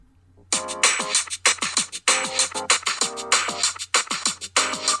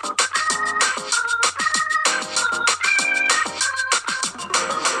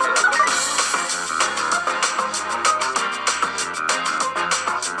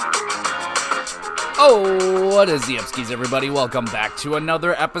Oh, what is the Upskis, everybody? Welcome back to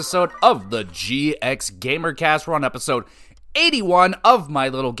another episode of the GXGamerCast. We're on episode 81 of my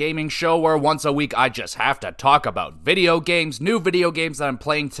little gaming show, where once a week I just have to talk about video games, new video games that I'm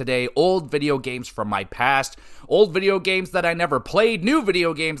playing today, old video games from my past, old video games that I never played, new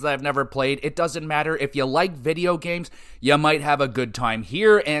video games that I've never played. It doesn't matter. If you like video games, you might have a good time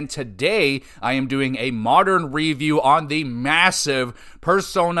here. And today I am doing a modern review on the massive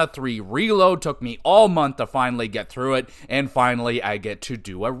Persona 3 Reload. Took me all month to finally get through it, and finally I get to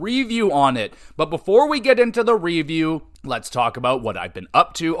do a review on it. But before we get into the review, let's talk about what I've been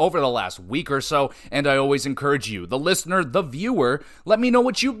up to over the last week or so, and I always encourage you, the listener, the viewer, let me know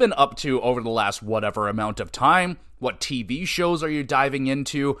what you've been up to over the last whatever amount of time. What TV shows are you diving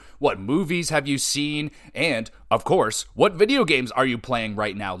into? What movies have you seen? And, of course, what video games are you playing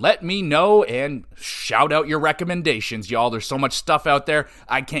right now? Let me know and shout out your recommendations, y'all. There's so much stuff out there,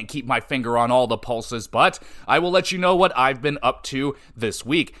 I can't keep my finger on all the pulses, but I will let you know what I've been up to this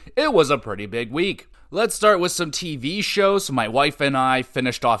week. It was a pretty big week. Let's start with some TV shows. My wife and I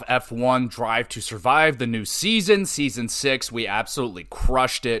finished off F1 Drive to Survive, the new season, Season 6. We absolutely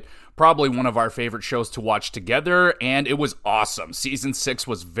crushed it. Probably one of our favorite shows to watch together, and it was awesome. Season 6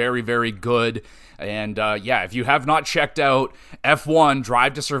 was very, very good. And if you have not checked out F1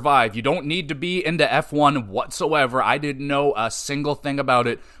 Drive to Survive, you don't need to be into F1 whatsoever. I didn't know a single thing about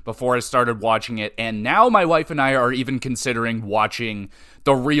it before I started watching it, and now my wife and I are even considering watching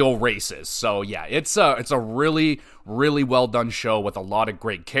the real races. So yeah, it's a really, really well done show with a lot of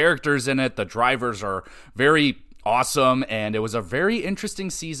great characters in it. The drivers are very awesome, and it was a very interesting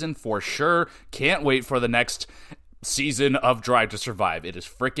season for sure. Can't wait for the next season of Drive to Survive. It is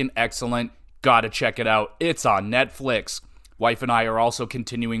freaking excellent. Gotta check it out. It's on Netflix. Wife and I are also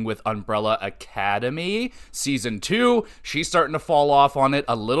continuing with Umbrella Academy Season 2. She's starting to fall off on it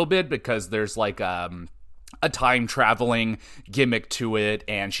a little bit because there's like a time traveling gimmick to it,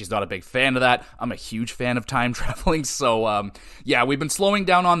 and she's not a big fan of that. I'm a huge fan of time traveling, so we've been slowing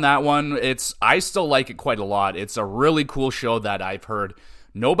down on that one. I still like it quite a lot. It's a really cool show that I've heard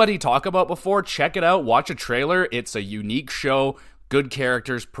nobody talk about before. Check it out, watch a trailer. It's a unique show, good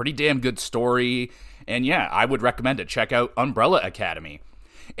characters, pretty damn good story, and yeah, I would recommend it. Check out Umbrella Academy.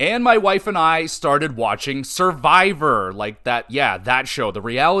 And my wife and I started watching Survivor, that show, the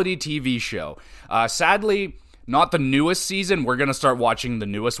reality TV show. Sadly, not the newest season. We're going to start watching the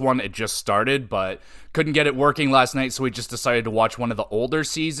newest one. It just started, but couldn't get it working last night, so we just decided to watch one of the older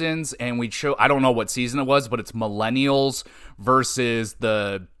seasons, and I don't know what season it was, but it's millennials versus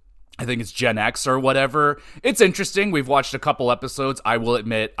I think it's Gen X or whatever. It's interesting. We've watched a couple episodes. I will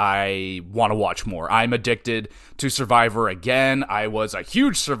admit I want to watch more. I'm addicted to Survivor again. I was a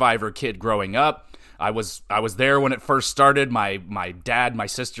huge Survivor kid growing up. I was there when it first started. My dad, my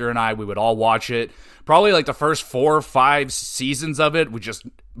sister, and we would all watch it. Probably like the first 4 or 5 seasons of it, we just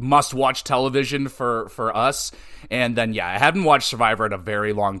must-watch television for us. And then, I hadn't watched Survivor in a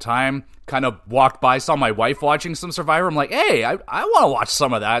very long time. Kind of walked by, saw my wife watching some Survivor. I'm like, hey, I want to watch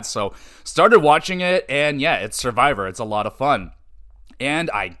some of that. So started watching it, and it's Survivor. It's a lot of fun.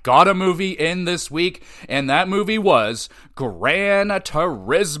 And I got a movie in this week, and that movie was Gran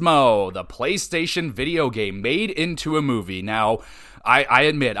Turismo, the PlayStation video game made into a movie. Now, I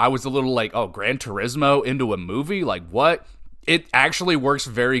admit, I was a little like, oh, Gran Turismo into a movie? Like, what? It actually works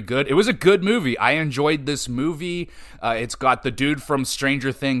very good. It was a good movie. I enjoyed this movie. It's got the dude from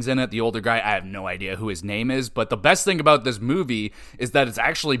Stranger Things in it, the older guy. I have no idea who his name is, but the best thing about this movie is that it's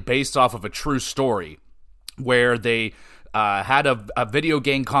actually based off of a true story where they had a video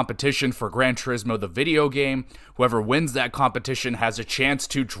game competition for Gran Turismo, the video game. Whoever wins that competition has a chance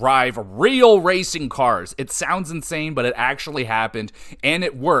to drive real racing cars. It sounds insane, but it actually happened, and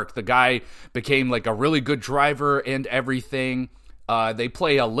it worked. The guy became like a really good driver and everything. They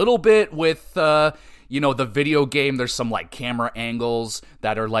play a little bit with the video game. There's some like camera angles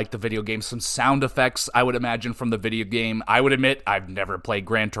that are like the video game, some sound effects I would imagine from the video game. I would admit I've never played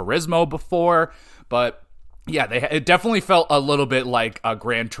Gran Turismo before, but it definitely felt a little bit like a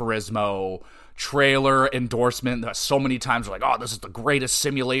Gran Turismo trailer endorsement. So many times we're like, oh, this is the greatest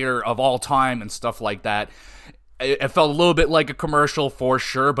simulator of all time and stuff like that. It felt a little bit like a commercial for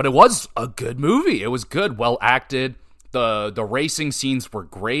sure, but it was a good movie. It was good, well acted. The racing scenes were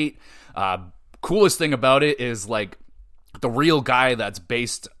great. Coolest thing about it is like the real guy that's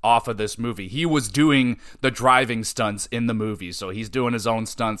based off of this movie. He was doing the driving stunts in the movie, so he's doing his own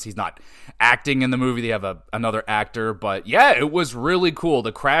stunts. He's not acting in the movie. They have another actor, but it was really cool.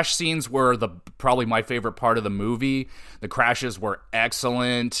 The crash scenes were probably my favorite part of the movie. The crashes were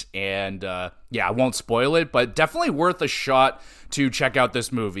excellent, and I won't spoil it, but definitely worth a shot to check out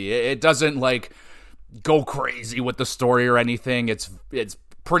this movie. It doesn't like go crazy with the story or anything. It's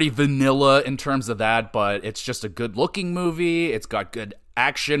pretty vanilla in terms of that, but it's just a good looking movie. It's got good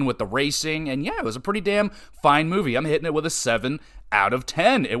action with the racing, and yeah, it was a pretty damn fine movie. I'm hitting it with a 7 out of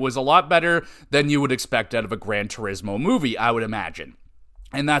 10. It was a lot better than you would expect out of a Gran Turismo movie, I would imagine.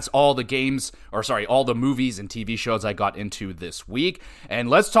 And that's all the movies and TV shows I got into this week. And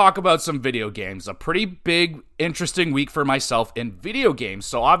let's talk about some video games. A pretty big, interesting week for myself in video games.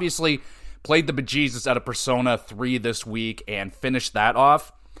 So obviously, played the bejesus out of Persona 3 this week and finished that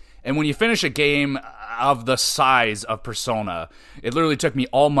off. And when you finish a game of the size of Persona, it literally took me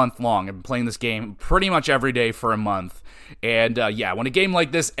all month long. I've been playing this game pretty much every day for a month. And when a game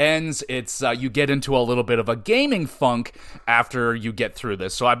like this ends, it's you get into a little bit of a gaming funk after you get through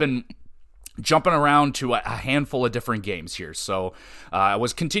this. So I've been jumping around to a handful of different games here. So I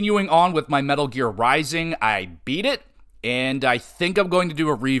was continuing on with my Metal Gear Rising. I beat it. And I think I'm going to do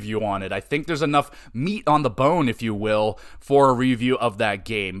a review on it. I think there's enough meat on the bone, if you will, for a review of that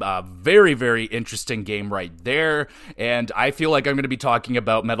game. Very, very interesting game right there. And I feel like I'm going to be talking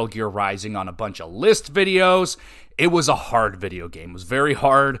about Metal Gear Rising on a bunch of list videos. It was a hard video game. It was very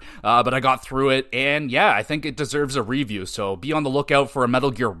hard, but I got through it. And yeah, I think it deserves a review. So be on the lookout for a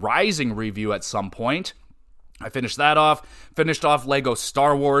Metal Gear Rising review at some point. I finished off Lego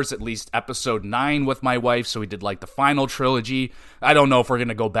Star Wars, at least episode 9 with my wife, so we did like the final trilogy. I don't know if we're going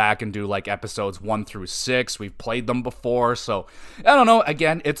to go back and do like episodes 1 through 6. We've played them before, so I don't know.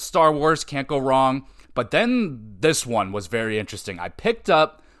 Again, it's Star Wars, can't go wrong. But then this one was very interesting. I picked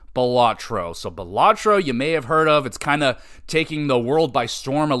up Balatro. So Balatro, you may have heard of. It's kind of taking the world by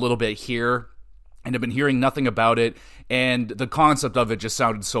storm a little bit here. And I've been hearing nothing about it, and the concept of it just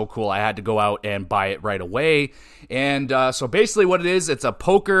sounded so cool. I had to go out and buy it right away. And so basically what it is, it's a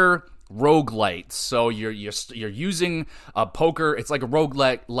poker roguelite. So you're using a poker, it's like a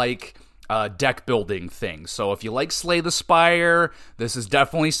roguelite deck building thing. So if you like Slay the Spire, this is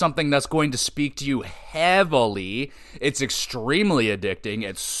definitely something that's going to speak to you heavily. It's extremely addicting,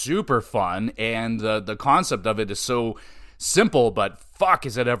 it's super fun, and the concept of it is so simple, but fuck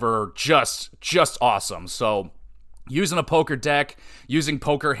is it ever just awesome. So using a poker deck, using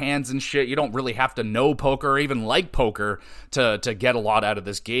poker hands and shit, you don't really have to know poker or even like poker to get a lot out of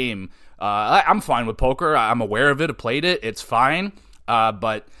this game. I'm fine with poker. I'm aware of it. I played it. It's fine.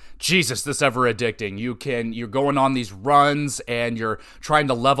 But Jesus, this ever addicting. You're going on these runs and you're trying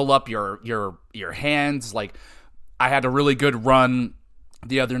to level up your hands. Like, I had a really good run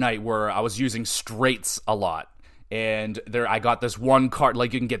the other night where I was using straights a lot. And there, I got this one card,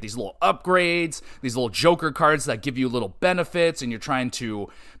 like you can get these little upgrades, these little joker cards that give you little benefits, and you're trying to,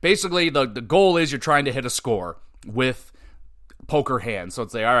 basically the goal is you're trying to hit a score with poker hands. So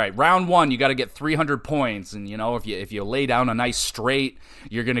it's like, all right, round 1, you got to get 300 points, and you know, if you lay down a nice straight,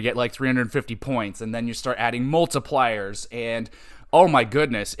 you're going to get like 350 points, and then you start adding multipliers, and oh my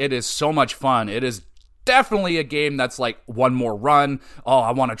goodness, it is so much fun. It is definitely a game that's like one more run, oh,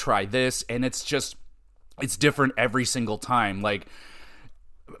 I want to try this, and it's different every single time. Like,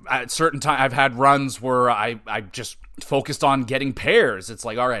 at certain times, I've had runs where I just focused on getting pairs. It's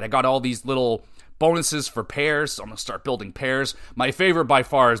like, all right, I got all these little bonuses for pairs, so I'm going to start building pairs. My favorite by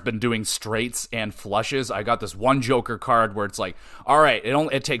far has been doing straights and flushes. I got this one joker card where it's like, all right,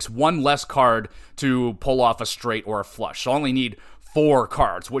 it takes one less card to pull off a straight or a flush. So I only need 4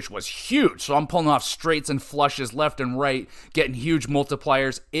 cards, which was huge. So I'm pulling off straights and flushes left and right, getting huge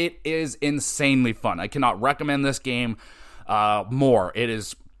multipliers. It is insanely fun. I cannot recommend this game more. It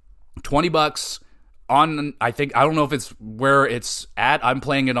is $20 on, I don't know if it's where it's at. I'm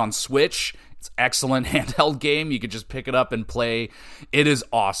playing it on Switch. It's an excellent handheld game. You could just pick it up and play. It is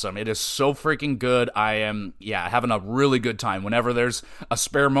awesome. It is so freaking good. I am, having a really good time. Whenever there's a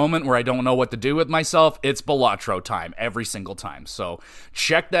spare moment where I don't know what to do with myself, it's Balatro time every single time. So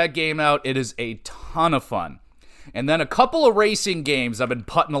check that game out. It is a ton of fun. And then a couple of racing games I've been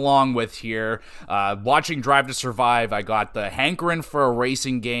putting along with here. Watching Drive to Survive, I got the hankering for a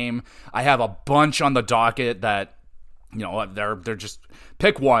racing game. I have a bunch on the docket that, you know, they're just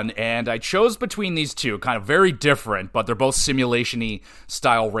pick one, and I chose between these two, kind of very different, but they're both simulation-y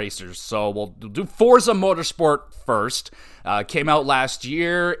style racers. So we'll do Forza Motorsport first. Came out last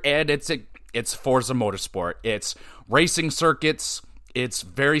year, and it's Forza Motorsport. It's racing circuits. It's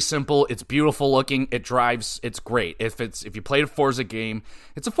very simple. It's beautiful looking. It drives. It's great. If you played a Forza game,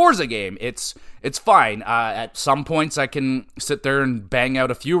 it's a Forza game. It's fine. At some points, I can sit there and bang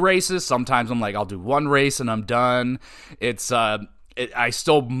out a few races. Sometimes I'm like, I'll do one race and I'm done. I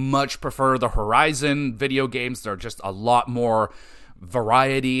still much prefer the Horizon video games. They're just a lot more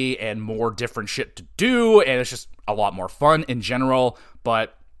variety and more different shit to do, and it's just a lot more fun in general.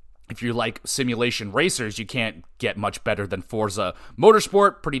 But if you like simulation racers, you can't get much better than Forza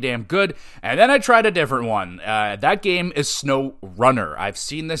Motorsport. Pretty damn good. And then I tried a different one. That game is Snow Runner. I've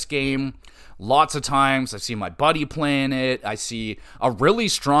seen this game lots of times. I've seen my buddy playing it. I see a really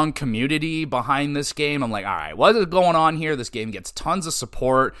strong community behind this game. I'm like, all right, what is going on here? This game gets tons of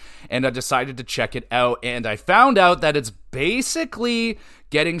support, and I decided to check it out, and I found out that it's basically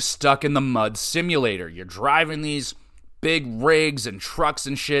getting stuck in the mud simulator. You're driving these big rigs and trucks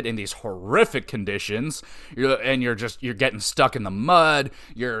and shit in these horrific conditions, you're getting stuck in the mud,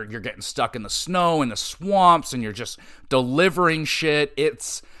 you're getting stuck in the snow and the swamps, and you're just delivering shit.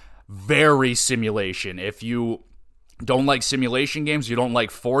 It's very simulation. If you don't like simulation games, you don't like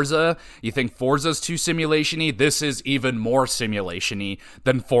Forza, you think Forza's too simulation-y, this is even more simulation-y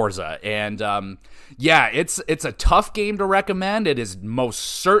than Forza. And yeah, it's a tough game to recommend. It is most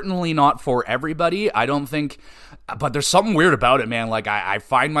certainly not for everybody. I don't think, but there's something weird about it, man. Like, I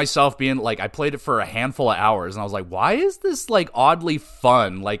find myself being, like, I played it for a handful of hours, and I was like, why is this, like, oddly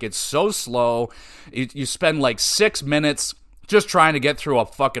fun? Like, it's so slow. You spend, like, 6 minutes just trying to get through a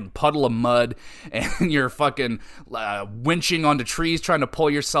fucking puddle of mud, and you're fucking winching onto trees trying to pull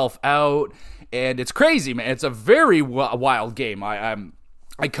yourself out, and it's crazy, man. It's a very wild game.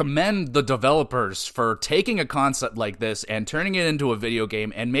 I commend the developers for taking a concept like this and turning it into a video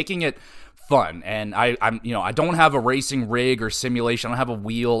game and making it fun. And I don't have a racing rig or simulation. I don't have a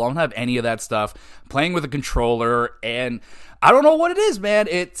wheel. I don't have any of that stuff. I'm playing with a controller, and I don't know what it is, man.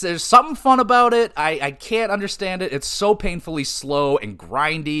 There's something fun about it. I can't understand it. It's so painfully slow and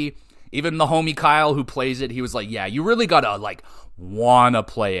grindy. Even the homie Kyle who plays it, he was like, yeah, you really gotta, like, wanna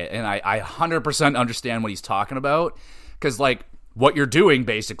play it. And I 100% understand what he's talking about. Because, like, what you're doing,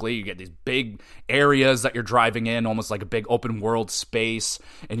 basically, you get these big areas that you're driving in, almost like a big open world space,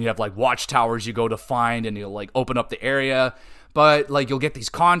 and you have, like, watchtowers you go to find, and you'll, like, open up the area, but, like, you'll get these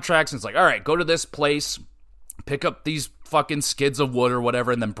contracts, and it's like, all right, go to this place, pick up these fucking skids of wood or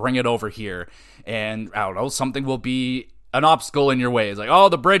whatever, and then bring it over here, and, I don't know, something will be an obstacle in your way. It's like, oh,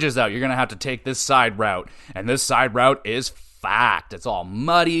 the bridge is out, you're gonna have to take this side route, and this side route is fucked. It's all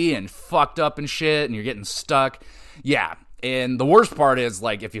muddy and fucked up and shit, and you're getting stuck. Yeah. And the worst part is,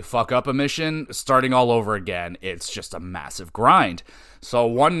 like, if you fuck up a mission, starting all over again, it's just a massive grind. So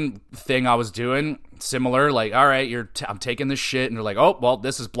one thing I was doing, similar, like, all right, I'm taking this shit, and they're like, oh, well,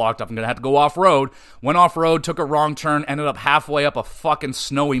 this is blocked up, I'm gonna have to go off-road. Went off-road, took a wrong turn, ended up halfway up a fucking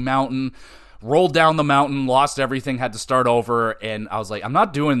snowy mountain, rolled down the mountain, lost everything, had to start over, and I was like, I'm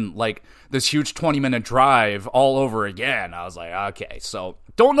not doing, like, this huge 20-minute drive all over again. I was like, okay, so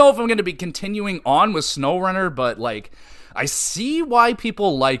don't know if I'm gonna be continuing on with SnowRunner, but, like, I see why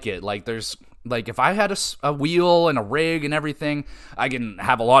people like it. Like, there's, like, if I had a wheel and a rig and everything, I can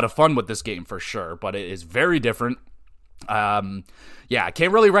have a lot of fun with this game for sure, but it is very different. Yeah, I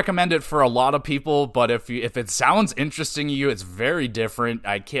can't really recommend it for a lot of people, but if it sounds interesting to you, it's very different.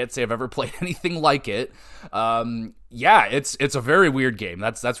 I can't say I've ever played anything like it. Yeah, it's a very weird game.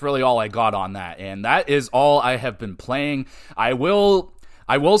 That's really all I got on that, and that is all I have been playing. I will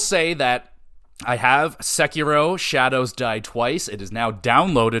say that I have Sekiro Shadows Die Twice. It is now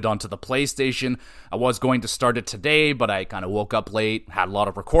downloaded onto the PlayStation. I was going to start it today, but I kind of woke up late, had a lot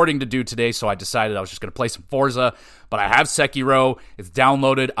of recording to do today, so I decided I was just going to play some Forza. But I have Sekiro. It's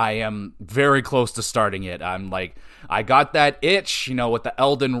downloaded. I am very close to starting it. I'm like, I got that itch, with the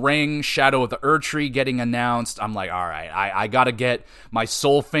Elden Ring, Shadow of the Erdtree getting announced. I'm like, all right, I got to get my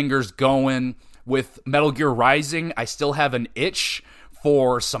soul fingers going. With Metal Gear Rising, I still have an itch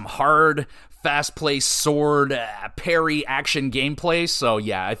for some hard, fast-paced sword parry action gameplay. So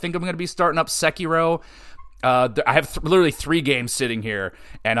yeah, I think I'm going to be starting up Sekiro. I have literally 3 games sitting here,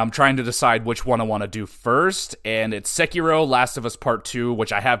 and I'm trying to decide which one I want to do first. And it's Sekiro, Last of Us Part 2,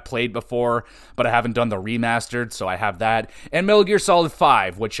 which I have played before, but I haven't done the remastered, so I have that. And Metal Gear Solid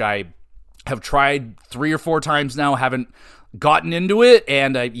 5, which I have tried 3 or 4 times now, haven't gotten into it,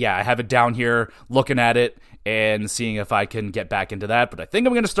 and I have it down here looking at it and seeing if I can get back into that. But I think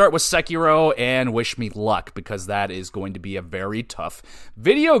I'm going to start with Sekiro, and wish me luck, because that is going to be a very tough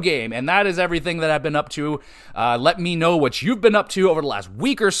video game. And that is everything that I've been up to. Let me know what you've been up to over the last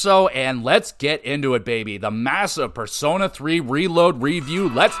week or so, and let's get into it, baby. The massive Persona 3 Reload review.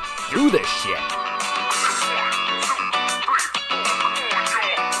 Let's do this shit.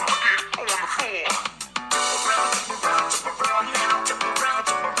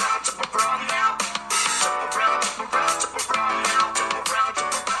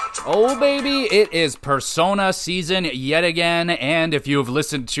 Oh baby, it is Persona season yet again, and if you have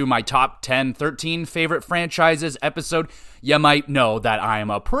listened to my top 10, 13 favorite franchises episode, you might know that I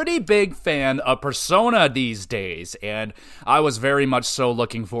am a pretty big fan of Persona these days, and I was very much so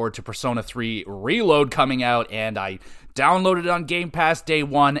looking forward to Persona 3 Reload coming out, and I downloaded it on Game Pass day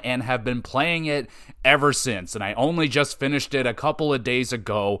one and have been playing it ever since, and I only just finished it a couple of days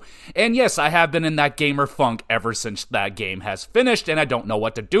ago, and yes, I have been in that gamer funk ever since that game has finished, and I don't know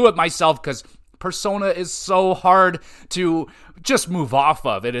what to do with myself, because Persona is so hard to just move off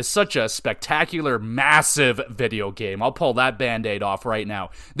of. It is such a spectacular, massive video game. I'll pull that band-aid off right now.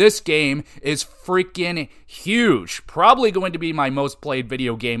 This game is freaking huge. Probably going to be my most played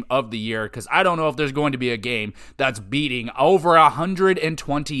video game of the year, because I don't know if there's going to be a game that's beating over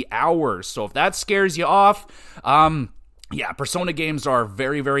 120 hours. So if that scares you off, yeah, Persona games are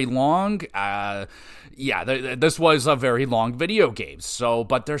very, very long. This was a very long video game,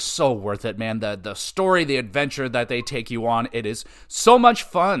 but they're so worth it, man. The story, the adventure that they take you on, it is so much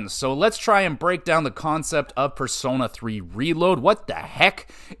fun. So let's try and break down the concept of Persona 3 Reload. What the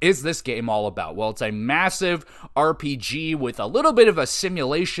heck is this game all about? Well, it's a massive RPG with a little bit of a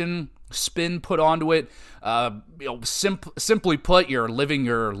simulation spin put onto it. Simply put, you're living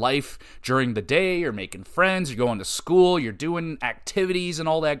your life during the day, you're making friends, you're going to school, you're doing activities and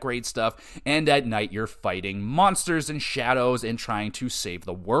all that great stuff, and at night you're fighting monsters and shadows and trying to save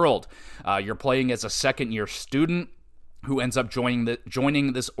the world. You're playing as a second-year student who ends up joining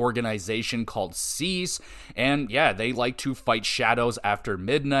this organization called Cease, and yeah, they like to fight shadows after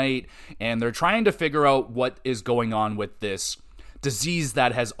midnight, and they're trying to figure out what is going on with this disease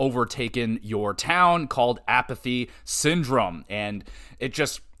that has overtaken your town called apathy syndrome. And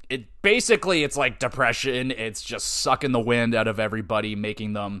it's like depression. It's just sucking the wind out of everybody,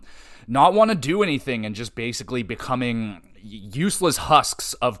 making them not want to do anything and just basically becoming useless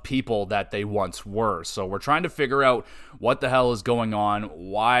husks of people that they once were. So we're trying to figure out what the hell is going on.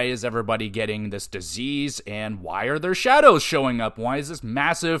 Why is everybody getting this disease? And why are there shadows showing up? Why is this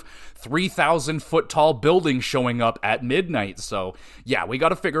massive 3,000 foot tall building showing up at midnight? So yeah, we got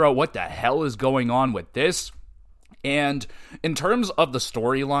to figure out what the hell is going on with this. And in terms of the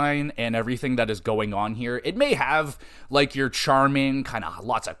storyline and everything that is going on here, it may have like your charming, kind of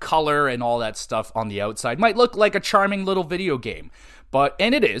lots of color and all that stuff on the outside. Might look like a charming little video game.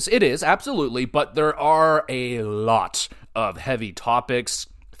 And it is, absolutely. But there are a lot of heavy topics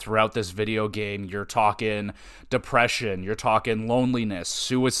throughout this video game. You're talking depression, you're talking loneliness,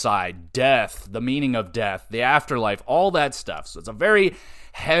 suicide, death, the meaning of death, the afterlife, all that stuff. So it's a very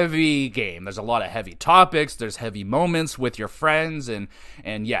heavy game. There's a lot of heavy topics, there's heavy moments with your friends, and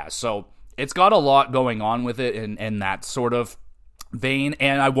yeah, so it's got a lot going on with it in that sort of vein,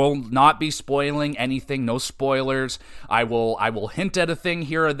 and I will not be spoiling anything, no spoilers. I will hint at a thing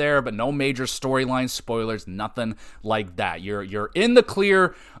here or there, but no major storyline spoilers, nothing like that. You're in the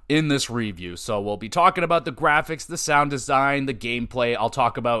clear in this review. So we'll be talking about the graphics, the sound design, the gameplay. I'll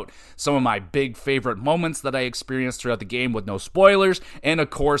talk about some of my big favorite moments that I experienced throughout the game with no spoilers, and of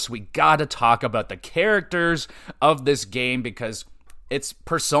course we gotta talk about the characters of this game, because it's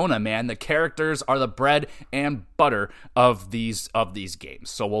Persona, man. The characters are the bread and butter of these games.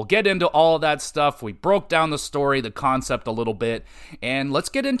 So we'll get into all of that stuff. We broke down the story, the concept a little bit, and let's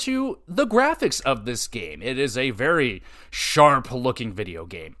get into the graphics of this game. It is a very sharp-looking video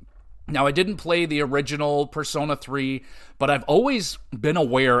game. Now, I didn't play the original Persona 3, but I've always been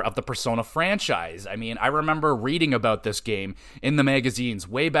aware of the Persona franchise. I mean, I remember reading about this game in the magazines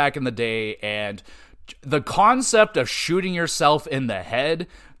way back in the day, and the concept of shooting yourself in the head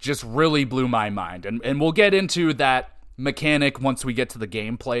just really blew my mind. And we'll get into that mechanic once we get to the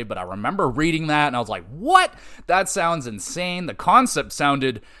gameplay, but I remember reading that and I was like, what? That sounds insane. The concept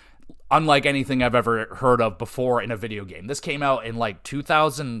sounded unlike anything I've ever heard of before in a video game. This came out in like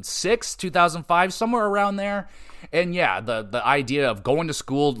 2006, 2005, somewhere around there. And yeah, the idea of going to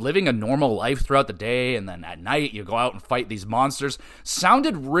school, living a normal life throughout the day, and then at night you go out and fight these monsters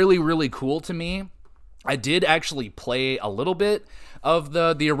sounded really, really cool to me. I did actually play a little bit of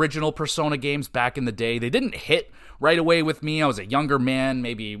the original Persona games back in the day. They didn't hit right away with me. I was a younger man,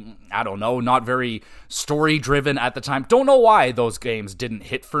 maybe, I don't know, not very story-driven at the time. Don't know why those games didn't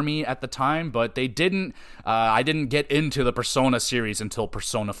hit for me at the time, but they didn't. I didn't get into the Persona series until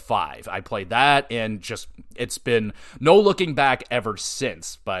Persona 5. I played that, and just, it's been no looking back ever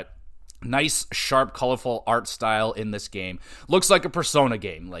since, but nice, sharp, colorful art style in this game. Looks like a Persona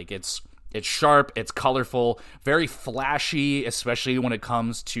game. Like, it's sharp, it's colorful, very flashy, especially when it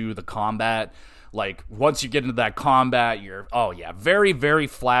comes to the combat. Like, once you get into that combat, very, very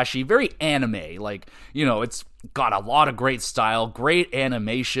flashy, very anime. Like, you know, it's got a lot of great style, great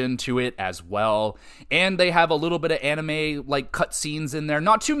animation to it as well, and they have a little bit of anime like cutscenes in there.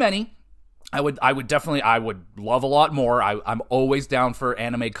 Not too many. I would love a lot more. I'm always down for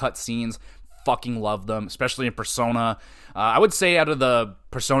anime cutscenes. Fucking love them, especially in Persona. I would say out of the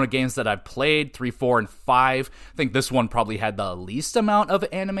Persona games that I've played, 3, 4, and 5, I think this one probably had the least amount of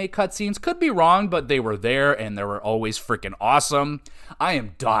anime cutscenes. Could be wrong, but they were there, and they were always freaking awesome. I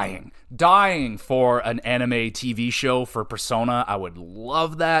am dying for an anime TV show for Persona. I would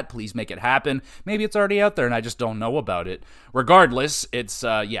love that. Please make it happen. Maybe it's already out there, and I just don't know about it. Regardless, it's,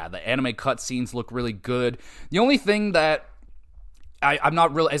 the anime cutscenes look really good. The only thing that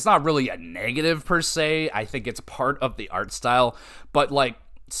it's not really a negative per se. I think it's part of the art style, but like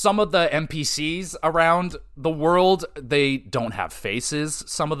some of the NPCs around the world, they don't have faces.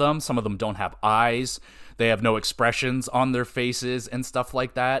 Some of them don't have eyes. They have no expressions on their faces and stuff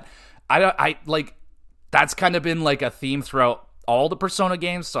like that. I like that's kind of been like a theme throughout all the Persona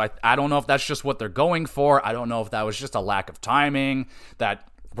games. So I don't know if that's just what they're going for. I don't know if that was just a lack of timing, that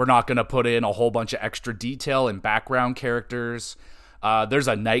we're not going to put in a whole bunch of extra detail and background characters. There's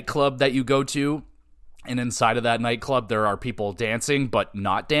a nightclub that you go to, and inside of that nightclub, there are people dancing, but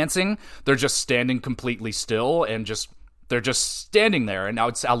not dancing. They're just standing completely still, and they're just standing there. And now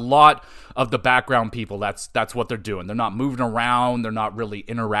it's a lot of the background people. That's what they're doing. They're not moving around. They're not really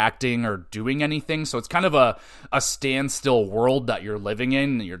interacting or doing anything. So it's kind of a standstill world that you're living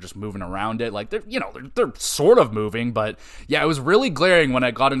in, and you're just moving around it. Like they're sort of moving, but yeah, it was really glaring when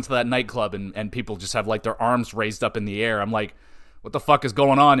I got into that nightclub and people just have like their arms raised up in the air. I'm like, what the fuck is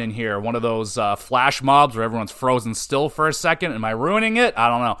going on in here? One of those flash mobs where everyone's frozen still for a second? Am I ruining it? I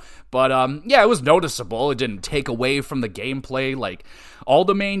don't know. But it was noticeable. It didn't take away from the gameplay. Like, all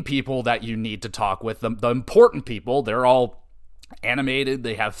the main people that you need to talk with, the important people, they're all animated.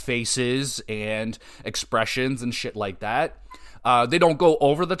 They have faces and expressions and shit like that. They don't go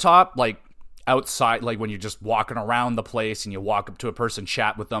over the top, like, outside, like when you're just walking around the place and you walk up to a person,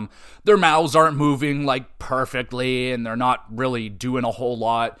 chat with them, their mouths aren't moving like perfectly, and they're not really doing a whole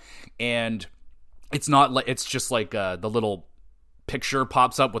lot, and it's not like, it's just like the little picture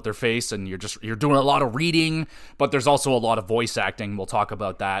pops up with their face, and you're doing a lot of reading, but there's also a lot of voice acting. We'll talk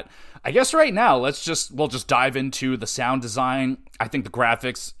about that. I guess right now we'll just dive into the sound design. I think the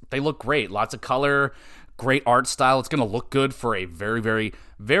graphics, they look great. Lots of color, great art style. It's going to look good for a very, very,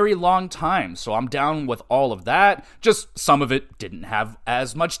 very long time. So I'm down with all of that. Just some of it didn't have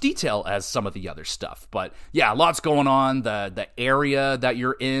as much detail as some of the other stuff. But yeah, lots going on. The area that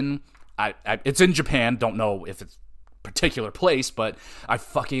you're in, it's in Japan. Don't know if it's a particular place, but I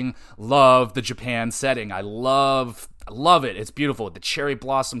fucking love the Japan setting. I love it. It's beautiful. The cherry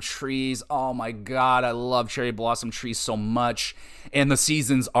blossom trees. Oh my god, I love cherry blossom trees so much. And the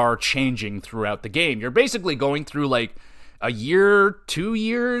seasons are changing throughout the game. You're basically going through like a year, 2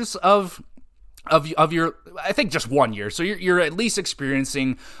 years of your, I think just 1 year. So you're at least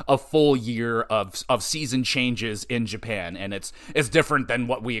experiencing a full year of season changes in Japan, and it's different than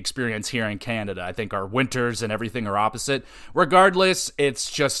what we experience here in Canada. I think our winters and everything are opposite. Regardless,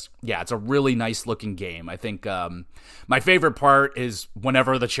 it's just, yeah, it's a really nice looking game. I think my favorite part is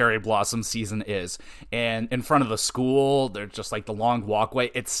whenever the cherry blossom season is, and in front of the school, there's just like the long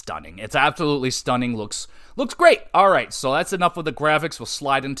walkway. It's stunning. It's absolutely stunning. Looks great. All right, so that's enough with the graphics. We'll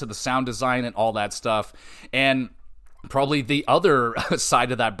slide into the sound design and all that stuff. And probably the other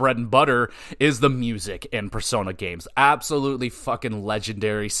side of that bread and butter is the music in Persona games. Absolutely fucking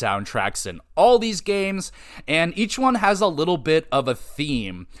legendary soundtracks in all these games, and each one has a little bit of a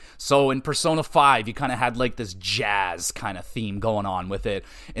theme. So in Persona 5, you kind of had like this jazz kind of theme going on with it.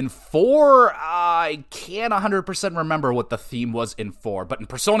 In 4, I can't 100% remember what the theme was in 4, but in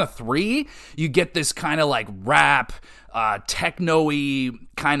Persona 3, you get this kind of like rap, techno-y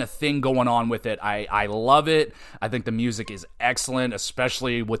kind of thing going on with it. I love it. I think the music is excellent,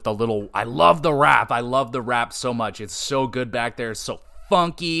 especially with the little, I love the rap. I love the rap so much. It's so good back there. It's so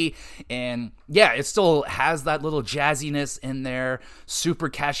funky, and yeah, it still has that little jazziness in there. Super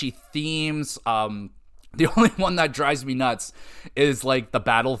catchy themes. The only one that drives me nuts is like the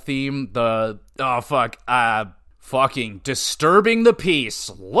battle theme. Fucking disturbing the peace.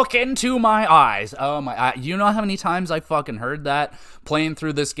 Look into my eyes. Oh my, you know how many times I fucking heard that playing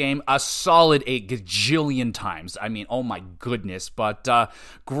through this game? A solid 8 gajillion times. I mean, oh my goodness. But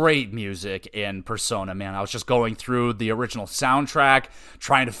great music in Persona, man. I was just going through the original soundtrack,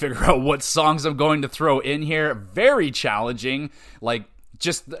 trying to figure out what songs I'm going to throw in here. Very challenging. Like,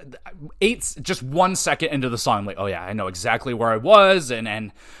 just just 1 second into the song, like, oh yeah, I know exactly where I was,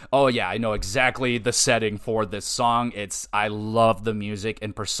 and oh yeah, I know exactly the setting for this song. I love the music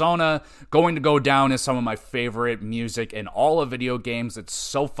in Persona. Going to go down as some of my favorite music in all of video games. It's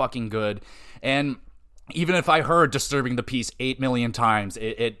so fucking good. And even if I heard Disturbing the Peace 8 million times,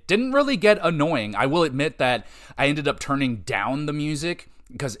 it didn't really get annoying. I will admit that I ended up turning down the music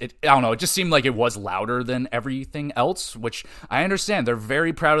because I don't know, it just seemed like it was louder than everything else, which I understand. They're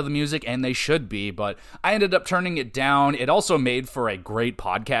very proud of the music, and they should be, but I ended up turning it down. It also made for a great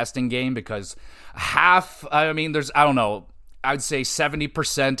podcasting game because I'd say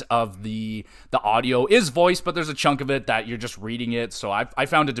 70% of the audio is voice, but there's a chunk of it that you're just reading it. So I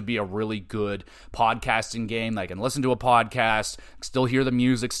found it to be a really good podcasting game. I can listen to a podcast, still hear the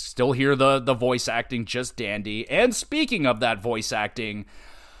music, still hear the voice acting, just dandy. And speaking of that voice acting,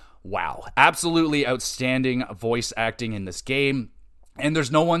 wow, absolutely outstanding voice acting in this game. And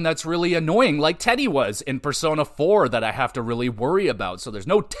there's no one that's really annoying like Teddy was in Persona 4 that I have to really worry about. So there's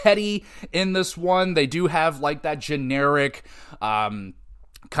no Teddy in this one. They do have like that generic kind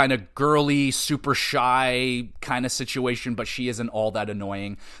of girly, super shy kind of situation, but she isn't all that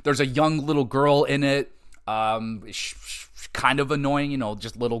annoying. There's a young little girl in it. Kind of annoying,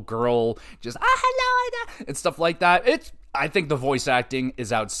 just little girl, just hello, and stuff like that. I think the voice acting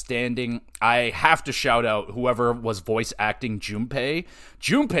is outstanding. I have to shout out whoever was voice acting Junpei.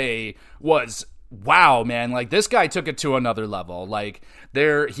 Junpei was, wow, man, like this guy took it to another level. Like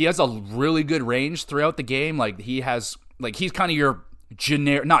he has a really good range throughout the game. Like he's kind of your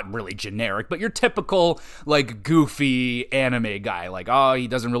generic, not really generic, but your typical like goofy anime guy. Like, oh, he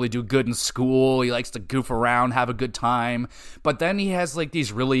doesn't really do good in school. He likes to goof around, have a good time. But then he has like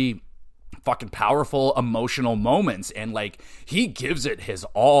these really fucking powerful emotional moments, and like he gives it his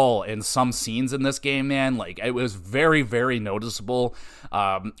all in some scenes in this game, man. Like it was very, very noticeable.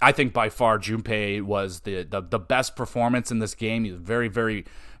 I think by far Junpei was the best performance in this game. He was very, very,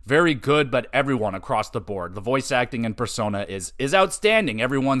 very good, but everyone across the board, the voice acting in Persona is outstanding.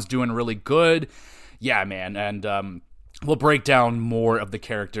 Everyone's doing really good. Yeah, man. And we'll break down more of the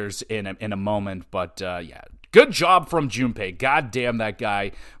characters in a moment, but yeah. Good job from Junpei. God damn, that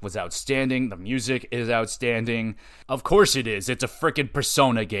guy was outstanding. The music is outstanding. Of course it is. It's a frickin'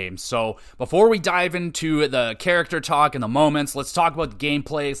 Persona game. So before we dive into the character talk and the moments, let's talk about the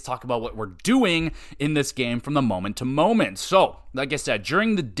gameplay. Let's talk about what we're doing in this game from the moment to moment. So, like I said,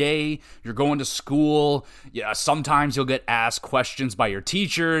 during the day, you're going to school. Yeah, sometimes you'll get asked questions by your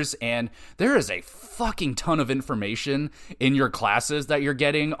teachers, and there is a fucking ton of information in your classes that you're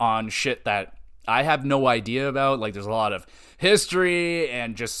getting on shit that I have no idea about. Like, there's a lot of history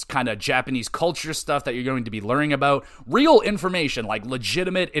and just kind of Japanese culture stuff that you're going to be learning about. Real information, like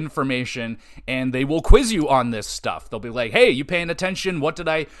legitimate information, and they will quiz you on this stuff. They'll be like, hey, you paying attention?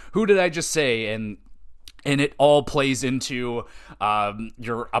 Who did I just say? And it all plays into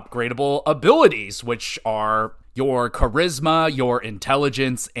your upgradable abilities, which are your charisma, your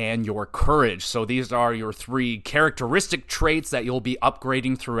intelligence, and your courage. So these are your 3 characteristic traits that you'll be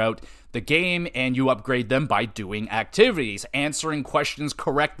upgrading throughout the game, and you upgrade them by doing activities. Answering questions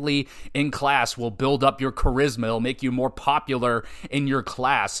correctly in class will build up your charisma. It'll make you more popular in your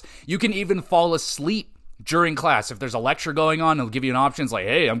class. You can even fall asleep during class. If there's a lecture going on, it'll give you an option. It's like,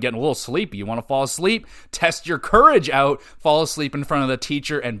 hey, I'm getting a little sleepy. You want to fall asleep? Test your courage out. Fall asleep in front of the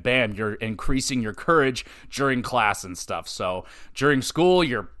teacher, and bam, you're increasing your courage during class and stuff. So during school,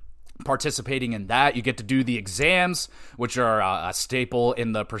 you're participating in that. You get to do the exams, which are a staple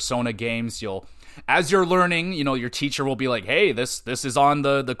in the Persona games. As you're learning, your teacher will be like, hey, this is on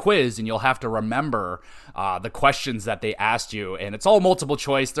the quiz, and you'll have to remember the questions that they asked you. And it's all multiple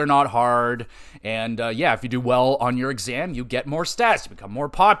choice. They're not hard. And if you do well on your exam, you get more stats, you become more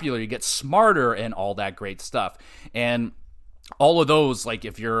popular, you get smarter, and all that great stuff. And all of those, like,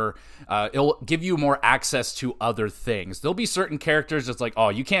 if you're, it'll give you more access to other things. There'll be certain characters that's like, oh,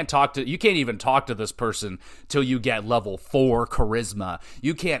 you can't even talk to this person till you get level 4 charisma.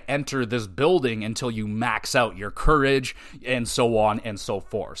 You can't enter this building until you max out your courage, and so on and so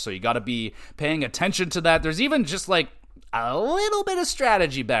forth. So you got to be paying attention to that. There's even just like a little bit of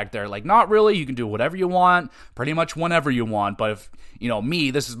strategy back there. Like, not really. You can do whatever you want, pretty much whenever you want. But if,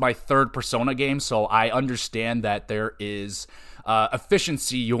 this is my 3rd Persona game, so I understand that there is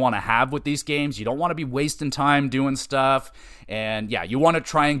efficiency you want to have with these games. You don't want to be wasting time doing stuff. And yeah, you want to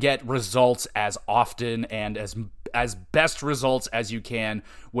try and get results as often and as best results as you can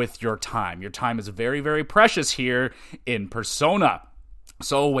with your time. Your time is very, very precious here in Persona.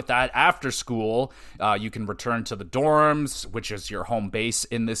 So with that, after school, you can return to the dorms, which is your home base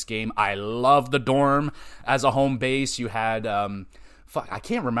in this game. I love the dorm as a home base. You had fuck, I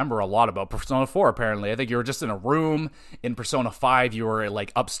can't remember a lot about Persona 4, apparently. I think you were just in a room. In Persona 5, you were,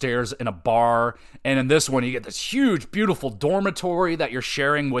 like, upstairs in a bar. And in this one, you get this huge, beautiful dormitory that you're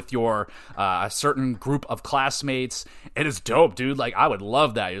sharing with your a certain group of classmates. It is dope, dude. Like, I would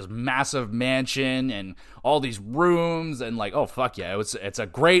love that. It's a massive mansion and all these rooms. And, like, oh, fuck yeah. It's a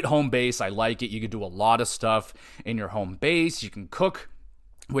great home base. I like it. You can do a lot of stuff in your home base. You can cook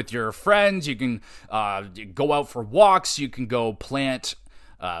with your friends, you can go out for walks, you can go plant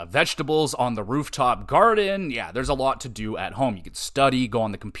vegetables on the rooftop garden. Yeah, there's a lot to do at home. You can study, go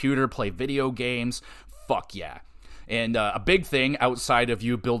on the computer, play video games. Fuck yeah. And a big thing outside of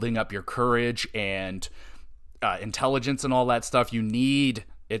you building up your courage and intelligence and all that stuff, you need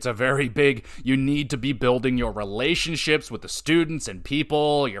to be building your relationships with the students and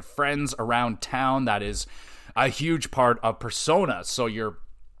people, your friends around town. That is a huge part of Persona. So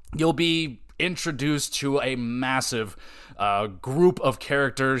you'll be introduced to a massive group of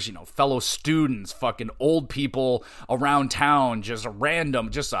characters, fellow students, fucking old people around town, just a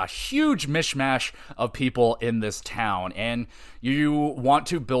huge mishmash of people in this town. And you want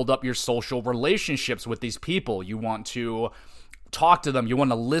to build up your social relationships with these people. You want to talk to them, you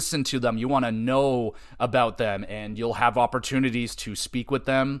want to listen to them, you want to know about them, and you'll have opportunities to speak with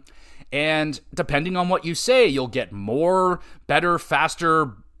them. And depending on what you say, you'll get more, better,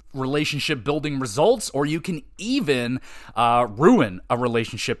 faster relationship building results, or you can even ruin a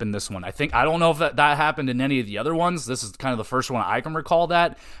relationship in this one. I don't know if that happened in any of the other ones. This is kind of the first one I can recall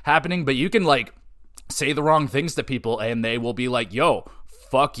that happening, but you can like say the wrong things to people and they will be like, yo,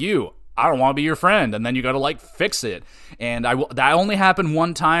 fuck you, I don't want to be your friend, and then you got to like fix it. And that only happened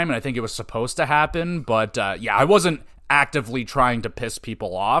one time, and I think it was supposed to happen, but I wasn't actively trying to piss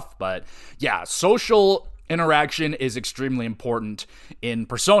people off. But yeah, social interaction is extremely important in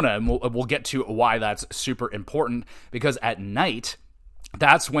Persona, and we'll get to why that's super important, because at night,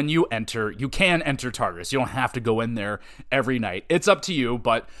 that's when you can enter Tartarus. You don't have to go in there every night. It's up to you,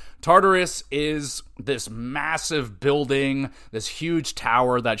 but Tartarus is this massive building, this huge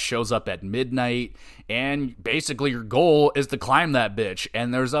tower that shows up at midnight, and basically your goal is to climb that bitch,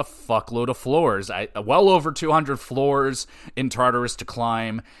 and there's a fuckload of floors. Well over 200 floors in Tartarus to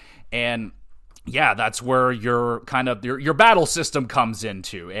climb, and yeah, that's where your battle system comes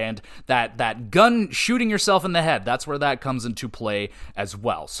into, and that gun shooting yourself in the head, that's where that comes into play as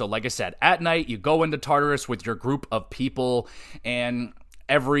well. So like I said, at night, you go into Tartarus with your group of people, and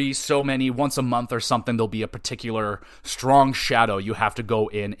once a month or something, there'll be a particular strong shadow. You have to go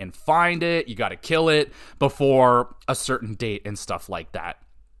in and find it. You got to kill it before a certain date and stuff like that.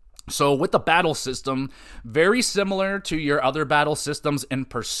 So with the battle system, very similar to your other battle systems in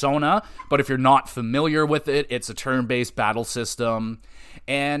Persona, but if you're not familiar with it, it's a turn-based battle system.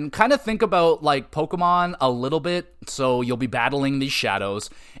 And kind of think about like Pokemon a little bit. So you'll be battling these shadows,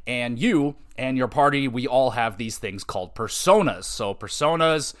 and you and your party, we all have these things called personas. So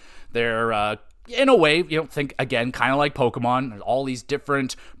personas, they're in a way, think again, kind of like Pokemon. There's all these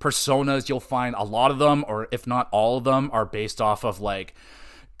different personas. You'll find a lot of them, or if not all of them, are based off of like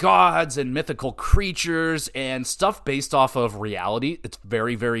gods and mythical creatures and stuff based off of reality. It's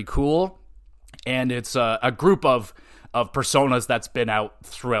very, very cool. And it's a group of personas that's been out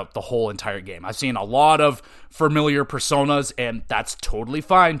throughout the whole entire game. I've seen a lot of familiar personas, and that's totally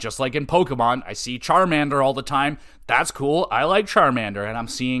fine. Just like in Pokemon, I see Charmander all the time. That's cool. I like Charmander. And I'm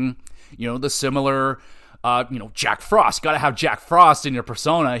seeing, the similar, Jack Frost. Gotta have Jack Frost in your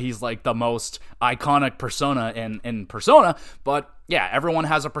persona. He's like the most iconic persona in Persona. But yeah, everyone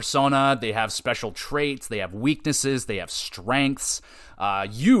has a persona. They have special traits. They have weaknesses. They have strengths.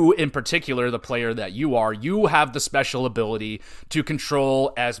 You, in particular, the player that you have the special ability to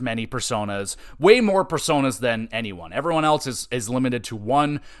control as many personas. Way more personas than anyone. Everyone else is limited to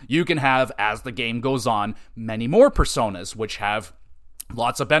one. You can have, as the game goes on, many more personas, which have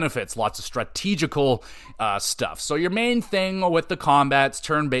lots of benefits, lots of strategical stuff. So your main thing with the combat's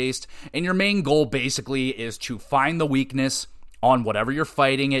turn-based, and your main goal basically is to find the weakness on whatever you're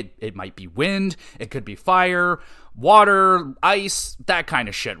fighting. It might be wind, it could be fire, water, ice, that kind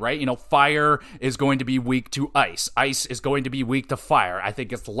of shit, right? Fire is going to be weak to ice. Ice is going to be weak to fire. I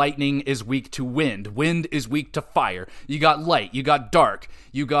think it's lightning is weak to wind. Wind is weak to fire. You got light, you got dark,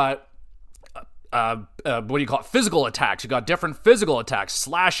 you got physical attacks. You got different physical attacks,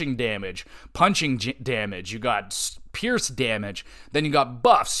 slashing damage, punching damage. You got pierce damage. Then you got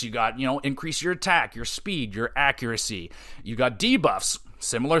buffs. You got, increase your attack, your speed, your accuracy. You got debuffs.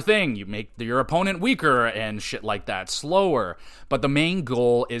 Similar thing. You make your opponent weaker and shit like that, slower. But the main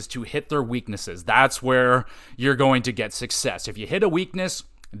goal is to hit their weaknesses. That's where you're going to get success. If you hit a weakness,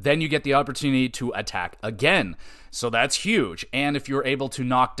 then you get the opportunity to attack again. So that's huge. And if you're able to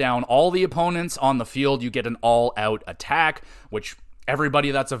knock down all the opponents on the field, you get an all-out attack, which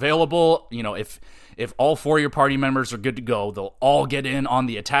everybody that's available, if all 4 of your party members are good to go, they'll all get in on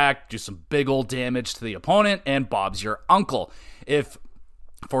the attack, do some big old damage to the opponent, and Bob's your uncle. If,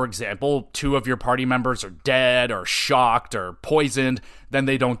 for example, 2 of your party members are dead or shocked or poisoned, then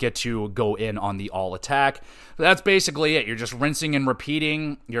they don't get to go in on the all attack. That's basically it. You're just rinsing and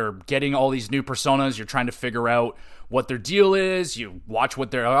repeating. You're getting all these new personas. You're trying to figure out what their deal is. You watch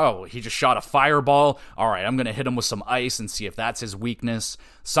what he just shot a fireball. All right, I'm going to hit him with some ice and see if that's his weakness.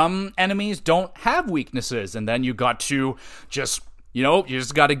 Some enemies don't have weaknesses, and then you got to just, you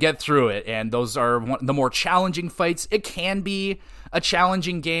just got to get through it. And those are the more challenging fights. It can be a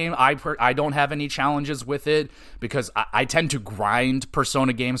challenging game. I don't have any challenges with it because I tend to grind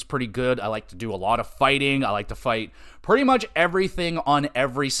Persona games pretty good. I like to do a lot of fighting. I like to fight pretty much everything on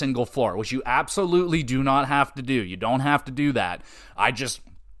every single floor, which you absolutely do not have to do. You don't have to do that. I just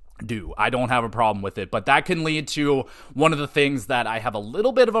do. I don't have a problem with it, but that can lead to one of the things that I have a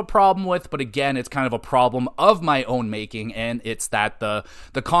little bit of a problem with, but again, it's kind of a problem of my own making, and it's that the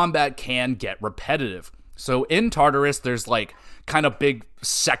combat can get repetitive. So in Tartarus, there's kind of big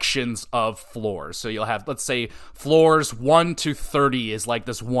sections of floors. So you'll have, let's say, floors 1 to 30 is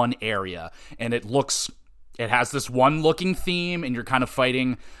this one area, and it has this one looking theme, and you're kind of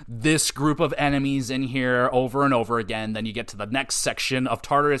fighting this group of enemies in here over and over again. Then you get to the next section of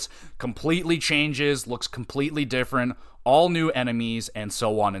Tartarus, completely changes, looks completely different, all new enemies, and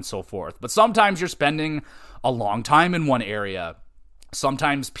so on and so forth. But sometimes you're spending a long time in one area.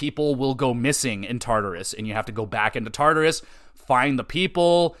 Sometimes people will go missing in Tartarus, and you have to go back into Tartarus, find the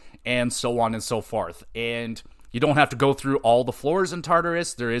people, and so on and so forth. And you don't have to go through all the floors in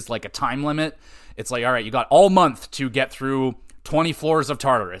Tartarus. There is a time limit. It's all right, you got all month to get through 20 floors of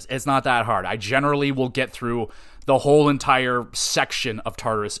Tartarus. It's not that hard. I generally will get through the whole entire section of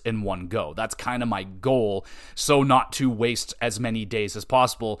Tartarus in one go. That's kind of my goal, so not to waste as many days as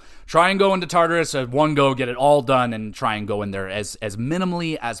possible. Try and go into Tartarus at one go, get it all done, and try and go in there as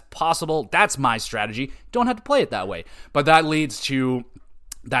minimally as possible. That's my strategy. Don't have to play it that way. But that leads to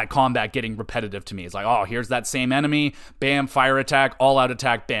that combat getting repetitive to me. It's here's that same enemy, bam, fire attack, all-out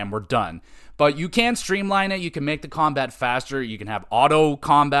attack, bam, we're done. But you can streamline it. You can make the combat faster. You can have auto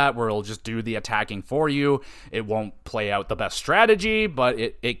combat where it'll just do the attacking for you. It won't play out the best strategy, but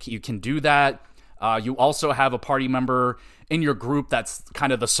you can do that. You also have a party member in your group that's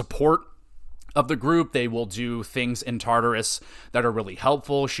kind of the support of the group. They will do things in Tartarus that are really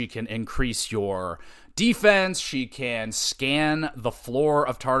helpful. She can increase your defense. She can scan the floor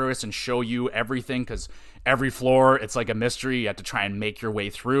of Tartarus and show you everything, because every floor, it's like a mystery. You have to try and make your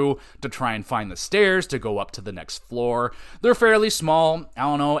way through to try and find the stairs to go up to the next floor. They're fairly small. I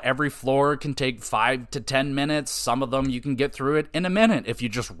don't know, every floor can take 5 to 10 minutes. Some of them you can get through it in a minute if you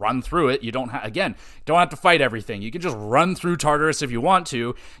just run through it. You don't have to fight everything. You can just run through Tartarus if you want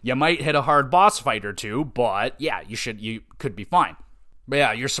to. You might hit a hard boss fight or two, but yeah, you could be fine. But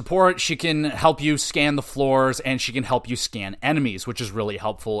yeah, your support, she can help you scan the floors, and she can help you scan enemies, which is really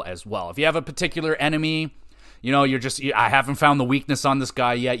helpful as well. If you have a particular enemy, I haven't found the weakness on this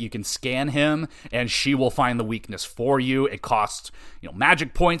guy yet, you can scan him, and she will find the weakness for you. It costs,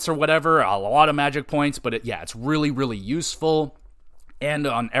 magic points or whatever, a lot of magic points, but it's really, really useful. And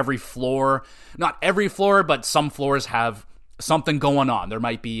on every floor, not every floor, but some floors have something going on. There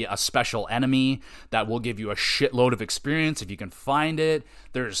might be a special enemy that will give you a shitload of experience if you can find it.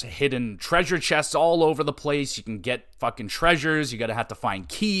 There's hidden treasure chests all over the place. You can get fucking treasures. You gotta have to find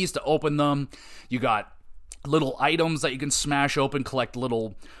keys to open them. You got little items that you can smash open, collect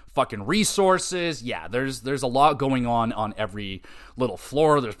little fucking resources. Yeah, there's a lot going on every little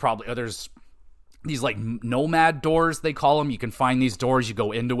floor. There's these nomad doors, they call them. You can find these doors, you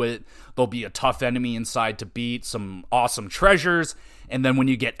go into it, there'll be a tough enemy inside to beat, some awesome treasures, and then when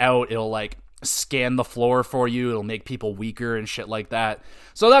you get out, it'll scan the floor for you. It'll make people weaker and shit like that.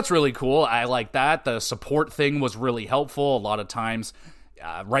 So that's really cool. I like that. The support thing was really helpful. A lot of times,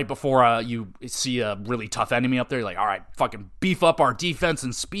 right before you see a really tough enemy up there, you're all right, fucking beef up our defense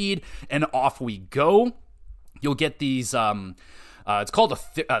and speed, and off we go. You'll get these, it's called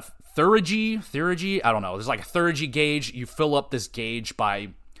a Theurgy, I don't know. There's a Theurgy gauge. You fill up this gauge by,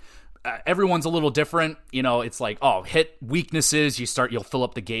 everyone's a little different. It's hit weaknesses. You'll fill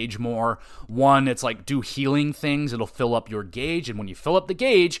up the gauge more. One, it's do healing things. It'll fill up your gauge. And when you fill up the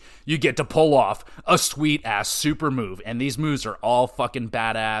gauge, you get to pull off a sweet ass super move. And these moves are all fucking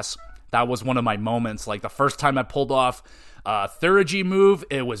badass. That was one of my moments. The first time I pulled off a Theurgy move,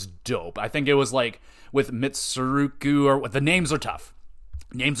 it was dope. I think it was with Mitsuruku, or the names are tough.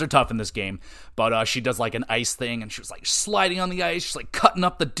 Names are tough in this game, but she does like an ice thing, and she was like sliding on the ice, she's like cutting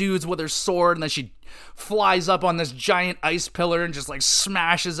up the dudes with her sword, and then she flies up on this giant ice pillar and just like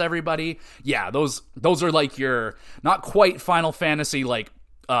smashes everybody. Yeah, those are like your, not quite Final Fantasy like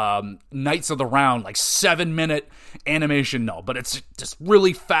Knights of the Round, like 7-minute animation, no, but it's just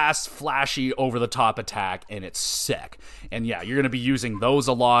really fast, flashy, over-the-top attack, and it's sick. And yeah, you're gonna be using those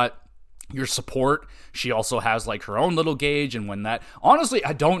a lot. Your support, she also has like her own little gauge, and when that, honestly,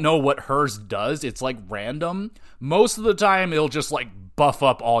 I don't know what hers does. It's like random. Most of the time it'll just like buff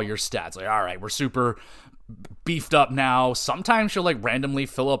up all your stats, like, all right, we're super beefed up now. Sometimes she'll like randomly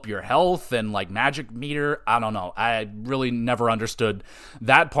fill up your health and like magic meter. I don't know, I really never understood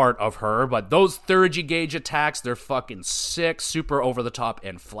that part of her, but those 30 gauge attacks, they're fucking sick, super over the top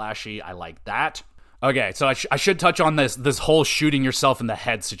and flashy. I like that. Okay, so I should touch on this whole shooting yourself in the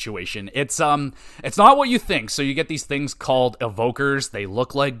head situation. It's not what you think. So you get these things called evokers. They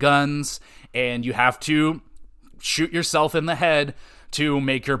look like guns, and you have to shoot yourself in the head to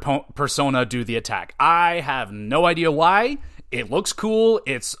make your persona do the attack. I have no idea why. It looks cool.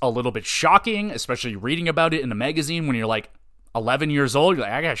 It's a little bit shocking, especially reading about it in a magazine when you're like 11 years old. You're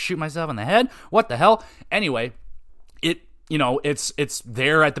like, I gotta shoot myself in the head? What the hell? Anyway, it's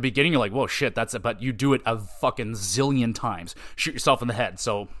there at the beginning. You're like, whoa, shit, that's it. But you do it a fucking zillion times. Shoot yourself in the head.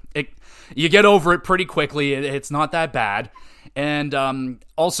 So you get over it pretty quickly. It's not that bad. And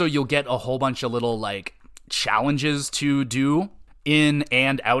also, you'll get a whole bunch of little like challenges to do in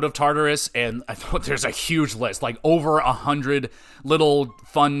and out of Tartarus. And I thought there's a huge list, like over 100 little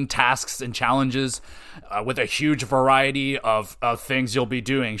fun tasks and challenges with a huge variety of things you'll be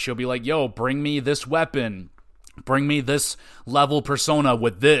doing. She'll be like, yo, bring me this weapon. Bring me this level persona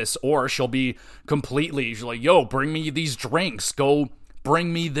with this. Or she'll be she's like, yo, bring me these drinks. Go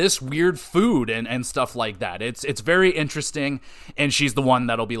bring me this weird food and stuff like that. It's very interesting. And she's the one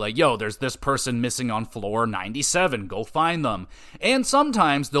that'll be like, yo, there's this person missing on floor 97. Go find them. And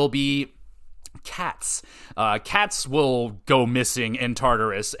sometimes there'll be cats. Cats will go missing in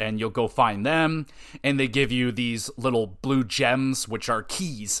Tartarus, and you'll go find them, and they give you these little blue gems, which are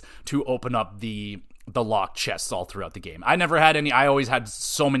keys to open up the locked chests all throughout the game. I never had any. I always had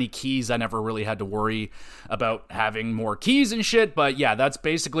so many keys, I never really had to worry about having more keys and shit. But yeah, that's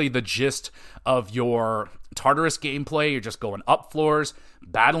basically the gist of your Tartarus gameplay. You're just going up floors,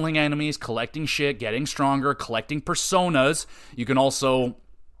 battling enemies, collecting shit, getting stronger, collecting personas. You can also,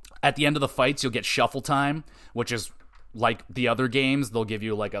 at the end of the fights, you'll get shuffle time, which is like the other games. They'll give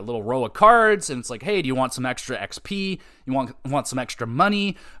you like a little row of cards, and it's like, hey, do you want some extra XP? You want some extra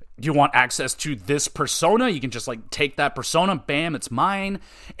money? Do you want access to this persona? You can just like take that persona, bam, it's mine.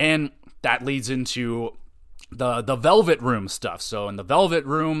 And that leads into the Velvet Room stuff. So in the Velvet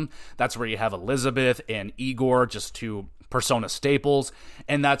Room, that's where you have Elizabeth and Igor, just two persona staples,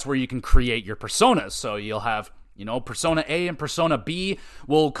 and that's where you can create your personas. So you'll have, Persona A and Persona B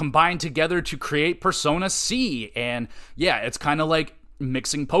will combine together to create Persona C. And yeah, it's kind of like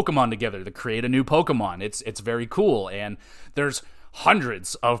mixing Pokemon together to create a new Pokemon. It's very cool. And there's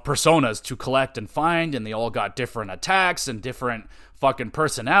hundreds of personas to collect and find, and they all got different attacks and different fucking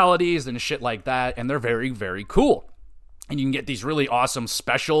personalities and shit like that, and they're very, very cool. And you can get these really awesome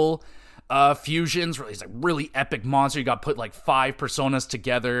special fusions, where these like really epic monster. You got to put like 5 personas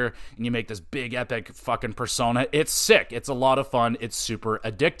together, and you make this big epic fucking persona. It's sick. It's a lot of fun. It's super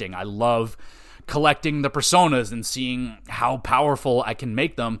addicting. I love collecting the personas and seeing how powerful I can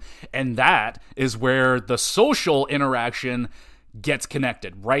make them, and that is where the social interaction gets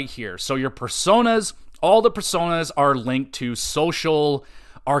connected right here. So your personas, all the personas are linked to social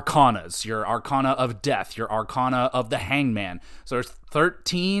arcanas. Your arcana of death, your arcana of the hangman. So there's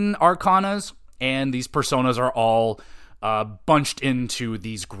 13 arcanas, and these personas are all bunched into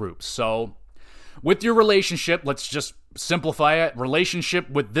these groups. So with your relationship, let's just simplify it. Relationship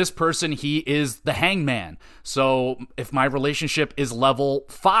with this person, he is the hangman. So if my relationship is level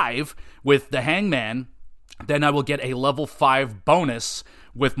 5 with the hangman, then I will get a level 5 bonus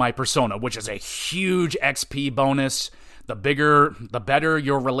with my persona, which is a huge XP bonus. The better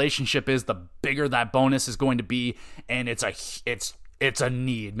your relationship is, the bigger that bonus is going to be, and it's a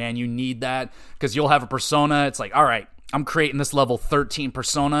need, man. You need that, because you'll have a persona. It's like, all right, I'm creating this level 13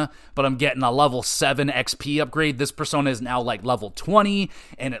 persona, but I'm getting a level 7 XP upgrade. This persona is now like level 20,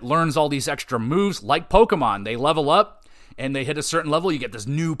 and it learns all these extra moves like Pokemon. They level up, and they hit a certain level, you get this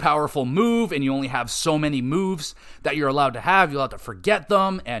new powerful move, and you only have so many moves that you're allowed to have. You'll have to forget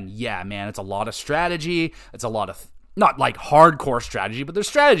them, and yeah, man, it's a lot of strategy. It's a lot of, not like hardcore strategy, but there's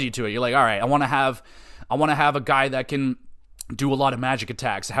strategy to it. You're like, all right, I want to have a guy that can do a lot of magic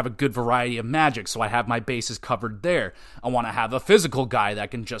attacks, have a good variety of magic, so I have my bases covered there. I want to have a physical guy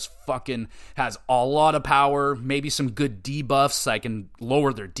that can just fucking has a lot of power, maybe some good debuffs, I can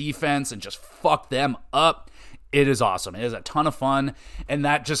lower their defense and just fuck them up. It is awesome. It is a ton of fun, and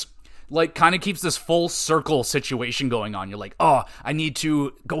that just like kind of keeps this full circle situation going on. You're like, oh, I need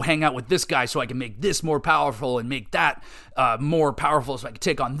to go hang out with this guy so I can make this more powerful and make that more powerful so I can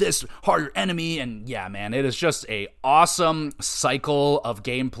take on this harder enemy. And yeah, man, it is just a awesome cycle of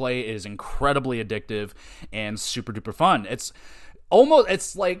gameplay. It is incredibly addictive and super duper fun. It's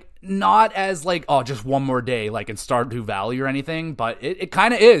like not as like, oh, just one more day like in Stardew Valley or anything, but it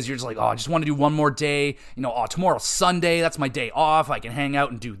kind of is. You're just like, oh, I just want to do one more day, oh, tomorrow's Sunday, that's my day off, I can hang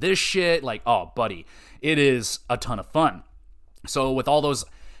out and do this shit. Like, oh, buddy, it is a ton of fun. So with all those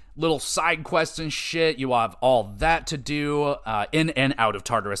little side quests and shit, you have all that to do in and out of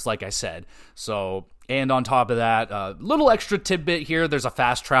Tartarus, like I said. So, and on top of that, little extra tidbit here, there's a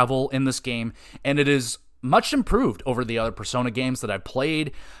fast travel in this game, and it is much improved over the other Persona games that I've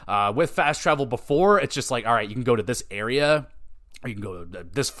played. With fast travel before, it's just like, all right, you can go to this area, or you can go to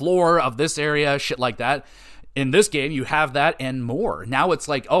this floor of this area, shit like that. In this game, you have that and more. Now it's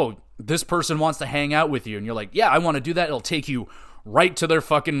like, oh, this person wants to hang out with you, and you're like, yeah, I want to do that. It'll take you right to their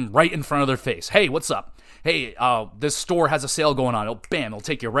fucking, right in front of their face. Hey, what's up? Hey, this store has a sale going on. It'll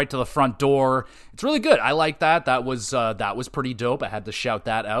take you right to the front door. It's really good. I like that. That was pretty dope. I had to shout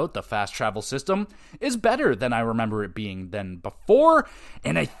that out. The fast travel system is better than I remember it being than before.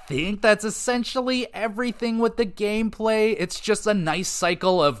 And I think that's essentially everything with the gameplay. It's just a nice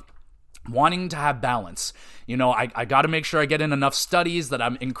cycle of wanting to have balance. I got to make sure I get in enough studies that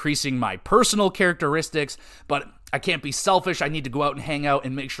I'm increasing my personal characteristics, but I can't be selfish. I need to go out and hang out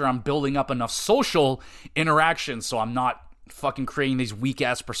and make sure I'm building up enough social interactions so I'm not fucking creating these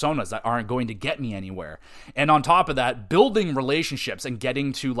weak-ass personas that aren't going to get me anywhere. And on top of that, building relationships and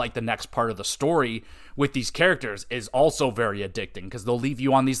getting to, like, the next part of the story with these characters is also very addicting, because they'll leave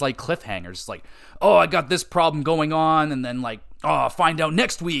you on these, like, cliffhangers. It's like, oh, I got this problem going on, and then, like, oh, I'll find out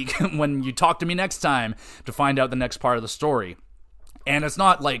next week when you talk to me next time to find out the next part of the story. And it's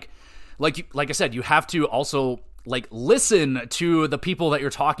not like I said, you have to also like listen to the people that you're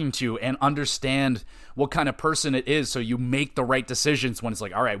talking to and understand what kind of person it is, so you make the right decisions when it's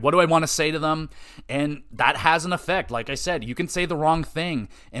like, all right, what do I want to say to them? And that has an effect. Like I said, you can say the wrong thing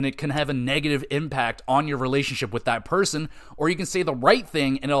and it can have a negative impact on your relationship with that person, or you can say the right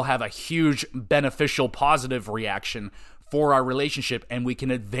thing and it'll have a huge beneficial positive reaction for our relationship, and we can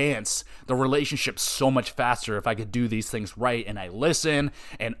advance the relationship so much faster if I could do these things right and I listen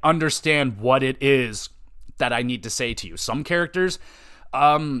and understand what it is that I need to say to you. Some characters,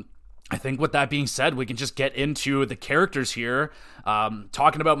 I think with that being said, we can just get into the characters here.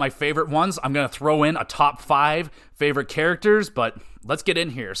 Talking about my favorite ones, I'm going to throw in a top 5 favorite characters, but let's get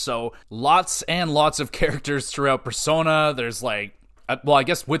in here. So lots and lots of characters throughout Persona. There's like, well, I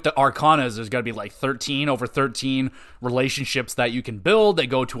guess with the Arcanas, there's got to be like 13 relationships that you can build. They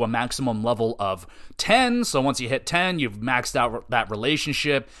go to a maximum level of 10. So once you hit 10, you've maxed out that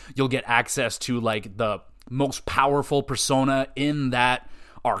relationship. You'll get access to like the most powerful persona in that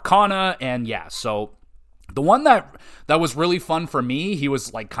Arcana. And yeah, so the one that was really fun for me, he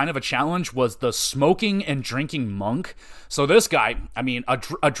was like kind of a challenge, was the smoking and drinking monk. So this guy, I mean,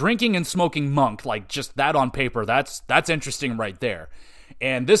 a drinking and smoking monk, like just that on paper, that's interesting right there.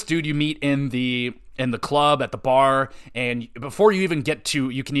 And this dude you meet in the club, at the bar, and before you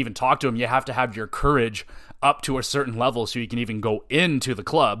can even talk to him, you have to have your courage up to a certain level so you can even go into the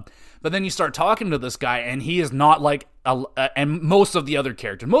club. But then you start talking to this guy, and he is not like, and most of the other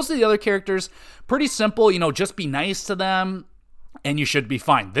characters, pretty simple, just be nice to them, and you should be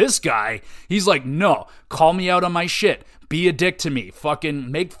fine. This guy, he's like, no, call me out on my shit, be a dick to me,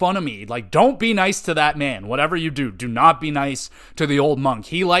 fucking make fun of me, like, don't be nice to that man, whatever you do not be nice to the old monk.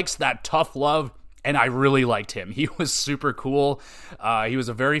 He likes that tough love, and I really liked him. He was super cool. He was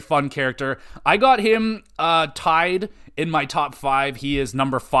a very fun character. I got him tied in my top 5. He is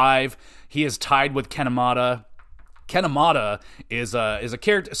number 5. He is tied with Kanemata. Kanemata is a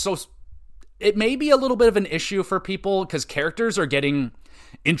character. So it may be a little bit of an issue for people because characters are getting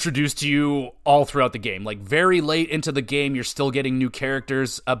introduced to you all throughout the game. Like very late into the game, you're still getting new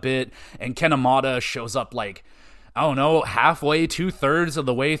characters a bit, and Kanemata shows up like, I don't know, halfway, 2/3 of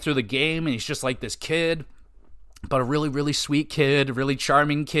the way through the game, and he's just like this kid, but a really, really sweet kid, a really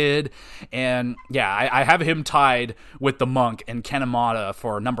charming kid. And yeah, I have him tied with the monk and Kanemata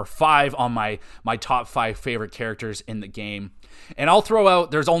for number 5 on my top 5 favorite characters in the game. And I'll throw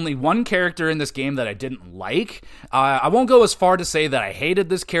out, there's only one character in this game that I didn't like. I won't go as far to say that I hated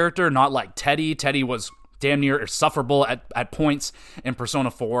this character, not like Teddy. Teddy was damn near insufferable at points in Persona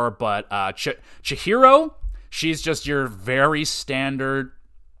 4. But Chihiro, she's just your very standard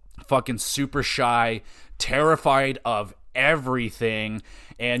fucking super shy, terrified of everything.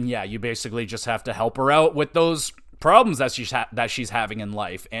 And yeah, you basically just have to help her out with those problems that she's having in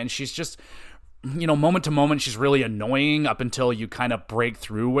life. And she's just, moment to moment, she's really annoying up until you kind of break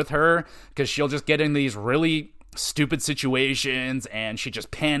through with her, because she'll just get in these really stupid situations and she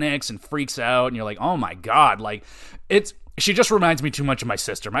just panics and freaks out, and you're like, oh my god, like, she just reminds me too much of my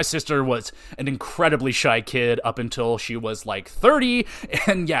sister. My sister was an incredibly shy kid up until she was like 30,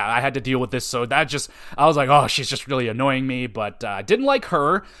 and yeah, I had to deal with this, so I was like, oh, she's just really annoying me, but I didn't like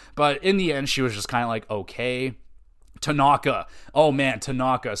her, but in the end, she was just kind of like, okay. Tanaka. Oh man,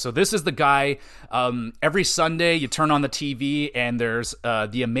 Tanaka. So this is the guy, every Sunday you turn on the TV and there's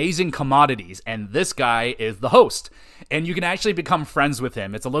the Amazing Commodities, and this guy is the host. And you can actually become friends with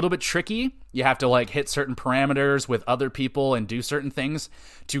him. It's a little bit tricky. You have to like hit certain parameters with other people and do certain things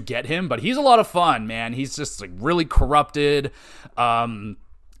to get him, but he's a lot of fun, man. He's just like really corrupted,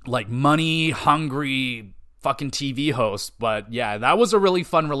 like money hungry fucking TV host. But yeah, that was a really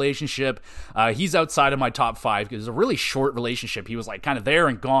fun relationship. He's outside of my top 5 because it was a really short relationship. He was like kind of there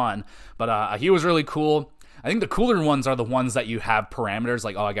and gone, but he was really cool. I think the cooler ones are the ones that you have parameters,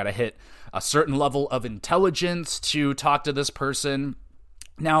 like, oh, I gotta hit a certain level of intelligence to talk to this person.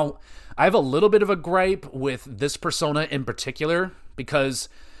 Now, I have a little bit of a gripe with this Persona in particular, because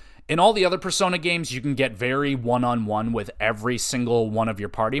in all the other Persona games, you can get very one-on-one with every single one of your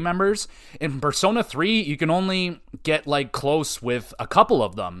party members. In Persona 3, you can only get, like, close with a couple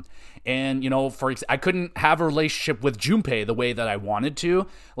of them. And, I couldn't have a relationship with Junpei the way that I wanted to.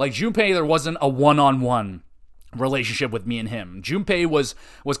 Like, Junpei, there wasn't a one-on-one relationship with me and him. Junpei was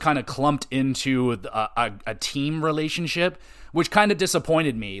kind of clumped into a team relationship, which kind of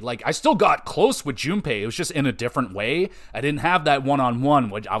disappointed me. Like, I still got close with Junpei, it was just in a different way. I didn't have that one-on-one,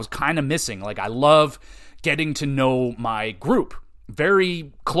 which I was kind of missing. Like, I love getting to know my group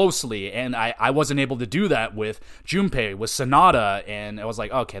very closely, and I wasn't able to do that with Junpei, with Sonata, and I was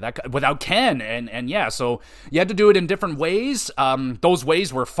like, okay, that without Ken, and yeah, so you had to do it in different ways. Those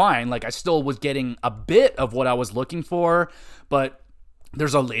ways were fine. Like, I still was getting a bit of what I was looking for, but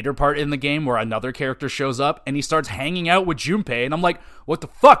there's a later part in the game where another character shows up and he starts hanging out with Junpei, and I'm like, what the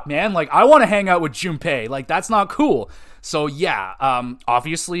fuck, man? Like, I want to hang out with Junpei. Like, that's not cool. So yeah,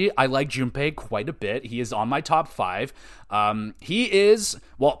 obviously I like Junpei quite a bit. He is on my top 5. He is,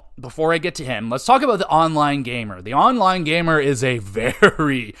 well, before I get to him, let's talk about the online gamer. The online gamer is a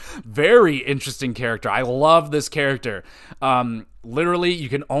very, very interesting character. I love this character. Literally, you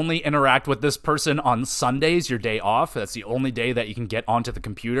can only interact with this person on Sundays, your day off. That's the only day that you can get onto the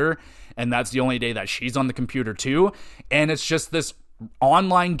computer, and that's the only day that she's on the computer too. And it's just this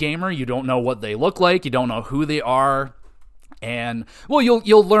online gamer. You don't know what they look like. You don't know who they are. And, well,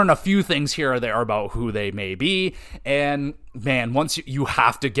 you'll learn a few things here or there about who they may be. And, man, once you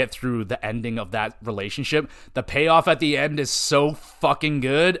have to get through the ending of that relationship, the payoff at the end is so fucking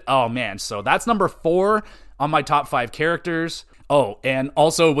good. Oh, man. So that's number 4 on my top 5 characters. Oh, and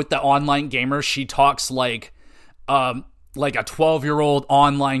also with the online gamer, she talks like a 12-year-old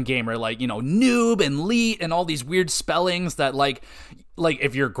online gamer, like, noob and leet and all these weird spellings that, like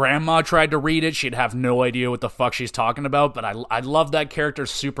if your grandma tried to read it, she'd have no idea what the fuck she's talking about. But I love that character,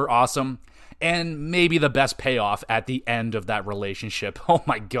 super awesome. And maybe the best payoff at the end of that relationship. Oh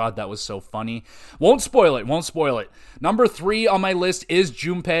my god, that was so funny. Won't spoil it. Number 3 on my list is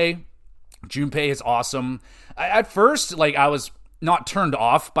Junpei. Junpei is awesome. At first, I was not turned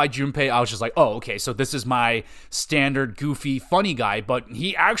off by Junpei. I was just like, oh, okay, so this is my standard goofy funny guy, but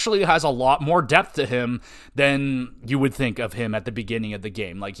he actually has a lot more depth to him than you would think of him at the beginning of the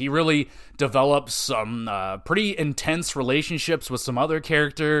game. Like, he really develops some pretty intense relationships with some other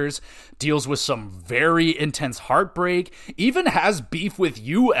characters, deals with some very intense heartbreak, even has beef with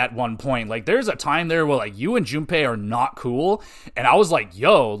you at one point. Like, there's a time there where, you and Junpei are not cool, and I was like,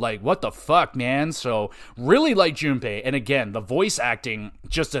 yo, what the fuck, man? So, really like Junpei, and again, the voice acting,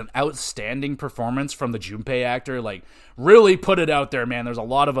 just an outstanding performance from the Junpei actor. Really put it out there, man. There's a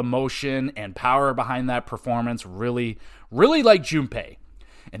lot of emotion and power behind that performance. Really, really like Junpei.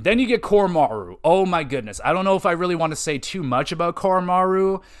 And then you get Koromaru. Oh my goodness. I don't know if I really want to say too much about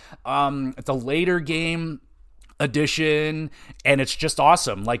Koromaru. It's a later game edition, and it's just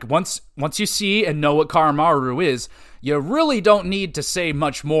awesome. Once you see and know what Koromaru is, you really don't need to say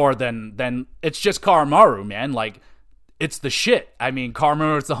much more than it's just Koromaru, man. It's the shit. I mean,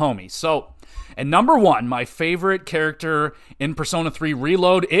 Koromaru is the homie. So, and number 1, my favorite character in Persona 3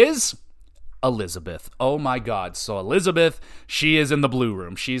 Reload is Elizabeth. Oh my god. So Elizabeth, she is in the blue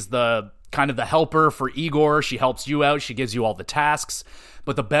room. She's the kind of the helper for Igor. She helps you out. She gives you all the tasks.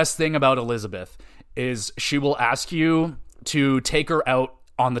 But the best thing about Elizabeth is she will ask you to take her out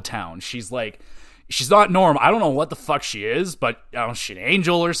on the town. She's not normal. I don't know what the fuck she is, but she's an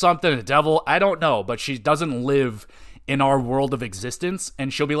angel or something, a devil. I don't know, but she doesn't live in our world of existence.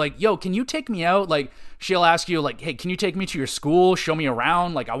 And she'll be like, yo, can you take me out? Like, she'll ask you, like, hey, can you take me to your school? Show me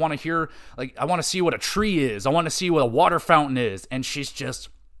around. Like, I want to see what a tree is. I want to see what a water fountain is. And she's just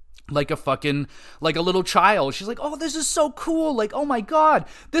like a little child. She's like, oh, this is so cool. Like, oh my God,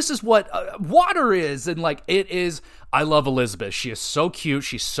 this is what water is. And like, it is, I love Elizabeth. She is so cute.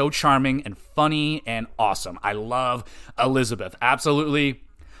 She's so charming and funny and awesome. I love Elizabeth. Absolutely.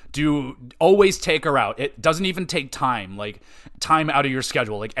 Do always take her out. It doesn't even take time, like time out of your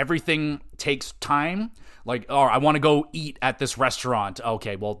schedule. Like everything takes time. Like, oh, I want to go eat at this restaurant.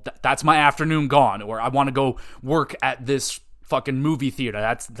 Okay, well, that's my afternoon gone. Or I want to go work at this fucking movie theater.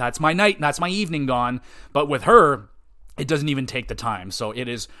 That's my night. That's my evening gone. But with her, it doesn't even take the time. So it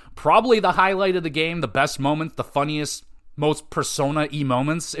is probably the highlight of the game. The best moments, the funniest, most Persona-y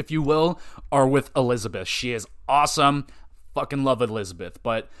moments, if you will, are with Elizabeth. She is awesome. Fucking love Elizabeth.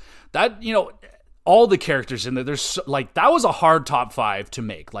 But that, all the characters in there, there's like, that was a hard top 5 to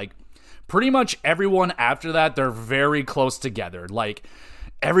make. Like, pretty much everyone after that, they're very close together. Like,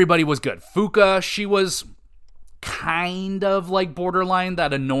 everybody was good. Fuka, she was kind of like borderline,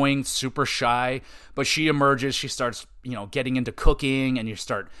 that annoying, super shy, but she emerges, she starts, getting into cooking, and you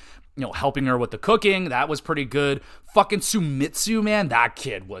start, helping her with the cooking. That was pretty good. Fucking Sumitsu, man, that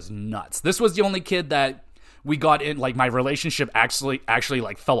kid was nuts. This was the only kid that we got in, like, my relationship actually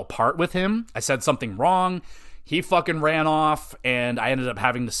like fell apart with him. I said something wrong. He fucking ran off, and I ended up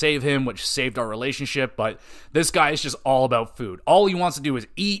having to save him, which saved our relationship. But this guy is just all about food. All he wants to do is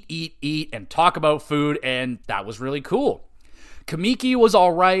eat, and talk about food, and that was really cool. Kamiki was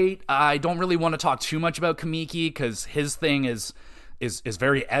all right. I don't really want to talk too much about Kamiki because his thing is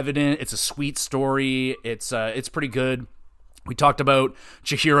very evident. It's a sweet story. It's pretty good. We talked about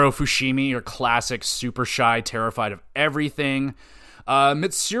Chihiro Fushimi, your classic super shy, terrified of everything.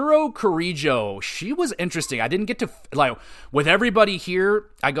 Mitsuru Kirijo, she was interesting. I didn't get to, like, with everybody here,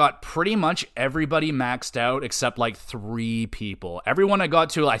 I got pretty much everybody maxed out except like 3 people. Everyone I got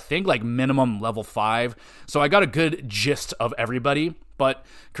to, I think, like minimum level 5. So I got a good gist of everybody. But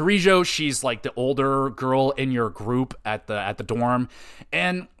Kirijo, she's like the older girl in your group at the dorm.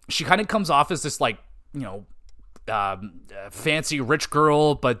 And she kind of comes off as this, like, fancy rich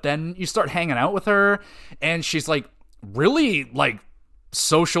girl, but then you start hanging out with her and she's like really like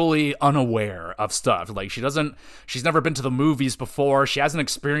socially unaware of stuff. Like she's never been to the movies before. She hasn't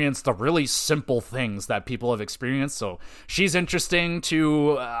experienced the really simple things that people have experienced. So she's interesting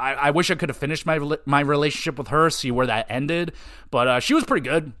to, I wish I could have finished my relationship with her, see where that ended, but she was pretty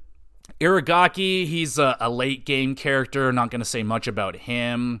good. Irigaki, he's a late game character. Not going to say much about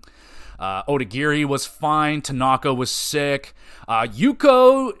him. Odagiri was fine. Tanaka was sick.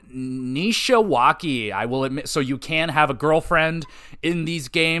 Yuko Nishawaki, I will admit. So you can have a girlfriend in these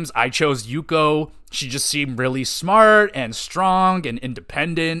games. I chose Yuko. She just seemed really smart and strong and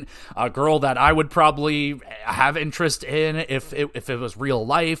independent. A girl that I would probably have interest in if it was real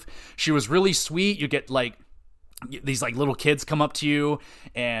life. She was really sweet. You get like these like little kids come up to you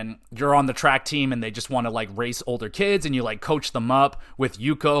and you're on the track team and they just want to like race older kids and you like coach them up with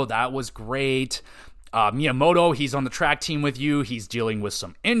Yuko. That was great. Miyamoto, he's on the track team with you. He's dealing with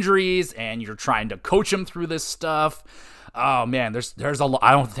some injuries and you're trying to coach him through this stuff. Oh man, there's a lot.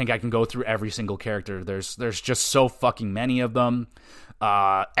 I don't think I can go through every single character. There's just so fucking many of them.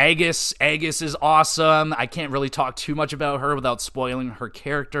 Agus is awesome. I can't really talk too much about her without spoiling her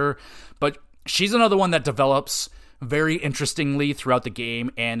character, but she's another one that develops very interestingly throughout the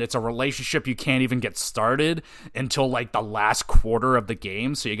game, and it's a relationship you can't even get started until like the last quarter of the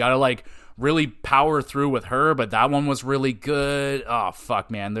game, so you gotta like really power through with her, but that one was really good. Oh,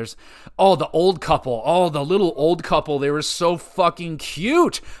 fuck, man. There's, the old couple. Oh, the little old couple. They were so fucking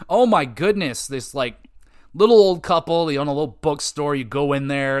cute. Oh, my goodness. This, like, little old couple. They own a little bookstore. You go in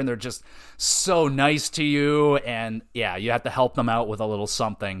there, and they're just so nice to you, and, yeah, you have to help them out with a little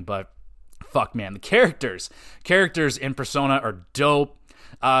something, but fuck, man. The characters in Persona are dope.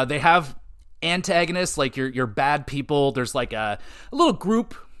 They have antagonists, like your bad people. There's, like, a little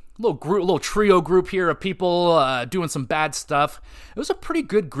little trio group here of people doing some bad stuff. It was a pretty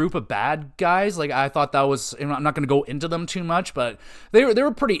good group of bad guys. Like, I thought that was, I'm not going to go into them too much, but they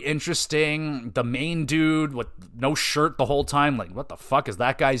were pretty interesting. The main dude with no shirt the whole time, like, what the fuck is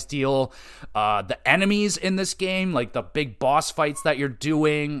that guy's deal? The enemies in this game, like the big boss fights that you're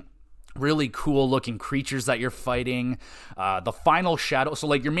doing, really cool looking creatures that you're fighting. The final shadow, so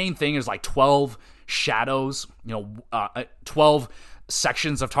like your main thing is like 12 shadows, 12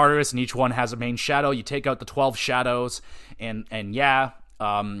 sections of Tartarus, and each one has a main shadow. You take out the 12 shadows, and the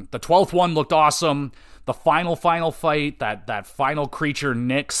 12th one looked awesome. The final fight, that final creature,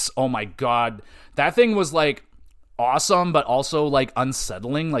 Nyx, oh my god, that thing was like awesome, but also like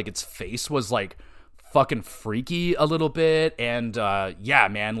unsettling. Like its face was like fucking freaky a little bit, and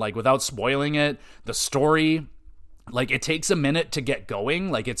man, like without spoiling it, the story, like it takes a minute to get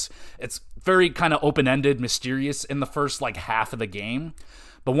going. Like it's very kind of open-ended, mysterious in the first like half of the game,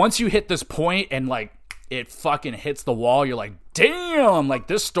 but once you hit this point and like it fucking hits the wall, you're like, damn, like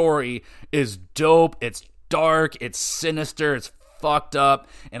this story is dope. It's dark, it's sinister, it's fucked up,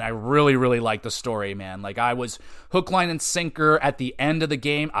 and I really, really like the story, man. Like I was hook, line, and sinker at the end of the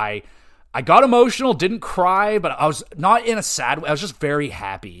game. I got emotional, didn't cry, but I was not in a sad way. I was just very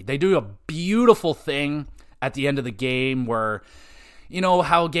happy. They do a beautiful thing at the end of the game where, you know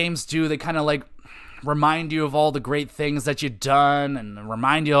how games do, they kind of like remind you of all the great things that you've done and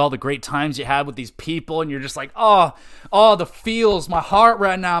remind you of all the great times you had with these people, and you're just like, oh, the feels, my heart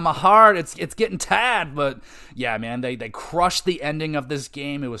right now, it's getting tad. But yeah, man, they crushed the ending of this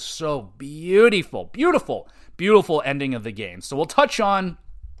game. It was so beautiful ending of the game. So we'll touch on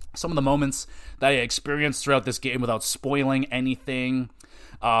some of the moments that I experienced throughout this game without spoiling anything.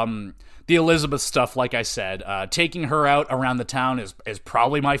 The Elizabeth stuff, like I said, taking her out around the town is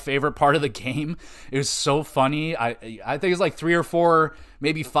probably my favorite part of the game. It was so funny. I think it's like 3 or 4,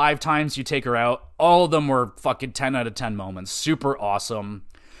 maybe 5 times you take her out. All of them were fucking 10 out of 10 moments. Super awesome.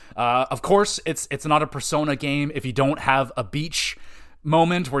 Of course, it's not a Persona game if you don't have a beach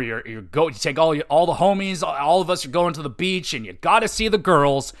moment where you take all the homies, all of us are going to the beach, and you gotta see the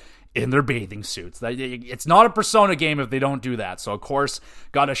girls in their bathing suits. It's not a Persona game if they don't do that. So of course,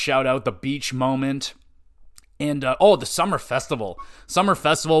 gotta shout out the beach moment. And the summer festival. Summer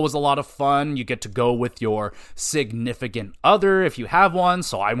festival was a lot of fun. You get to go with your significant other if you have one.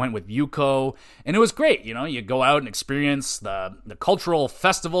 So I went with Yuko, and it was great. You know, you go out and experience the cultural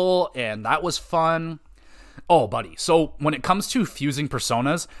festival, and that was fun. Oh, buddy. So when it comes to fusing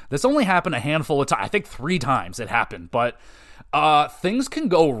personas, this only happened a handful of times. I think 3 times it happened, but things can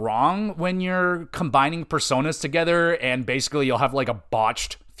go wrong when you're combining personas together, and basically you'll have like a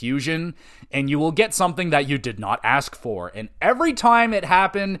botched fusion, and you will get something that you did not ask for. And every time it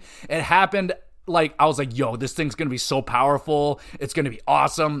happened like, I was like, yo, this thing's gonna be so powerful. It's gonna be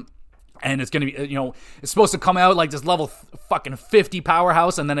awesome. And it's gonna be, it's supposed to come out like this level fucking 50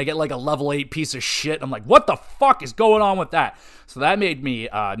 powerhouse, and then I get like a level 8 piece of shit. I'm like, what the fuck is going on with that? So that made me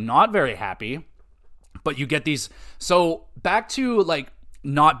not very happy. But you get these, so back to like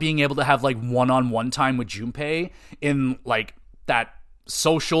not being able to have like one-on-one time with Junpei in like that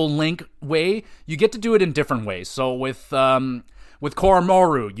social link way, you get to do it in different ways. So with Koromaru,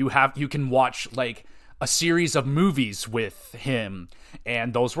 you can watch like a series of movies with him,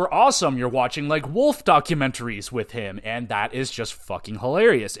 and those were awesome. You're watching like wolf documentaries with him, and that is just fucking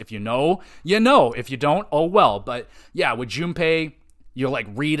hilarious. If you know, you know. If you don't, oh well. But yeah, with Junpei, you'll like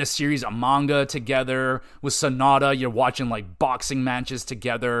read a series of manga together. With Sonata, you're watching like boxing matches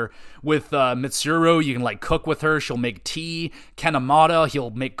together. With Mitsuru, you can like cook with her. She'll make tea. Kanemata, he'll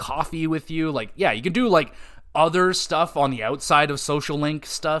make coffee with you. Like, yeah, you can do like other stuff on the outside of social link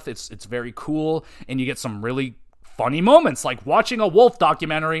stuff. It's very cool, and you get some really funny moments, like watching a wolf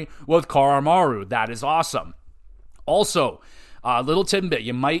documentary with Koromaru. That is awesome. Also, little tidbit,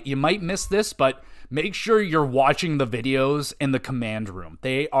 you might miss this, but make sure you're watching the videos in the command room.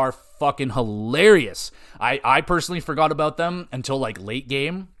 They are fucking hilarious. I personally forgot about them until like late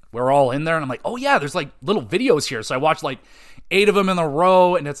game. We're all in there, and I'm like, oh yeah, there's like little videos here. So I watched like 8 of them in a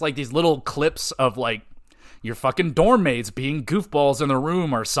row, and it's like these little clips of like your fucking dorm mates being goofballs in the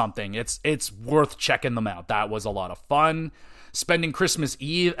room or something. It's worth checking them out. That was a lot of fun. Spending Christmas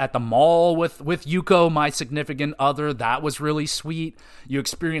Eve at the mall with Yuko, my significant other, that was really sweet. You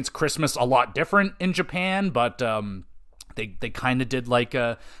experience Christmas a lot different in Japan, but they kind of did like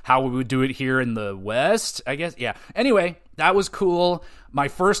how we would do it here in the West, I guess. Yeah. Anyway, that was cool. My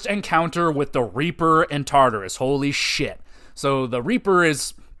first encounter with the Reaper and Tartarus. Holy shit. So the Reaper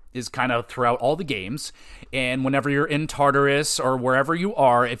is kind of throughout all the games, and whenever you're in Tartarus or wherever you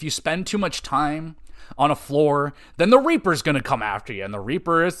are, if you spend too much time on a floor, then the Reaper's gonna come after you, and the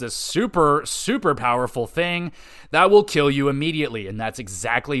Reaper is this super, super powerful thing that will kill you immediately, and that's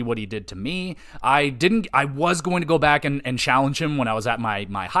exactly what he did to me. I was going to go back and challenge him when I was at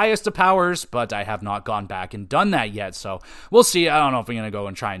my highest of powers, but I have not gone back and done that yet, so we'll see. I don't know if I'm gonna go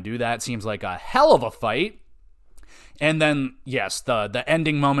and try and do that. Seems like a hell of a fight. And then, yes, the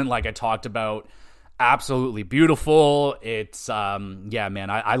ending moment, like I talked about, absolutely beautiful. It's, yeah, man,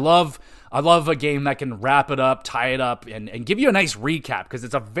 I love a game that can wrap it up, tie it up, and give you a nice recap, because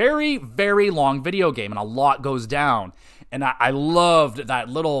it's a very, very long video game, and a lot goes down. And I loved that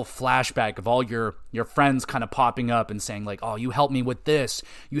little flashback of all your friends kind of popping up and saying, like, oh, you helped me with this.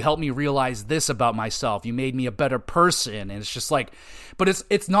 You helped me realize this about myself. You made me a better person. And it's just like, but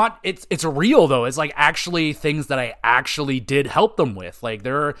it's real, though. It's like actually things that I actually did help them with. Like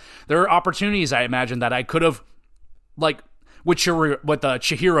there are opportunities, I imagine, that I could have, like, with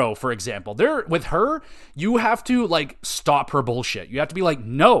Chihiro, for example. With her, you have to, like, stop her bullshit. You have to be like,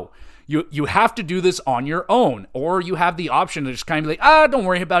 no. You have to do this on your own, or you have the option to just kind of be like, don't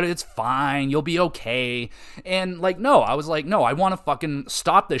worry about it, it's fine, you'll be okay. And, like, no, I was like, no, I want to fucking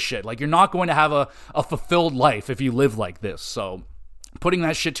stop this shit. Like, you're not going to have a fulfilled life if you live like this. So putting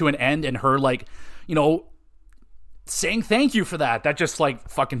that shit to an end, and her, like, you know, saying thank you for that just, like,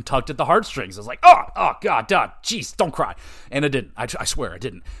 fucking tugged at the heartstrings. I was like, oh god, jeez, don't cry. And I didn't. I swear I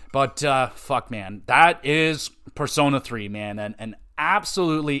didn't. But fuck, man, that is Persona 3, man, and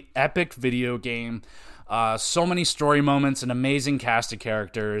absolutely epic video game. So many story moments, an amazing cast of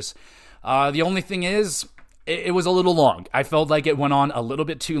characters. The only thing is, it was a little long. I felt like it went on a little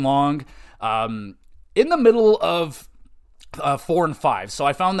bit too long in the middle of 4 and 5. So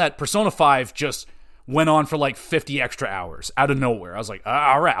I found that Persona 5 just went on for like 50 extra hours out of nowhere. I was like,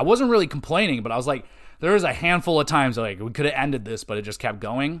 all right. I wasn't really complaining, but I was like, there was a handful of times like we could have ended this, but it just kept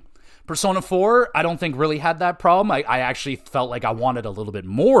going. Persona 4, I don't think really had that problem. I actually felt like I wanted a little bit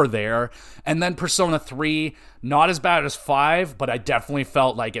more there. And then Persona 3, not as bad as 5, but I definitely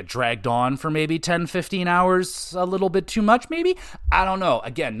felt like it dragged on for maybe 10, 15 hours, a little bit too much maybe. I don't know.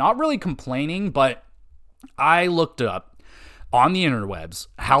 Again, not really complaining, but I looked up on the interwebs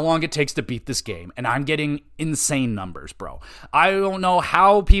how long it takes to beat this game, and I'm getting insane numbers, bro. I don't know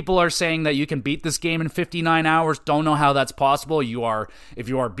how people are saying that you can beat this game in 59 hours. Don't know how that's possible. If you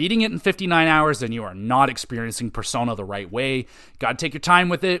are beating it in 59 hours, then you are not experiencing Persona the right way. Gotta take your time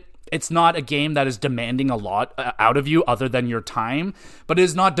with it. It's not a game that is demanding a lot out of you other than your time, but it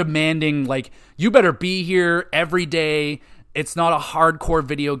is not demanding, like, you better be here every day. It's not a hardcore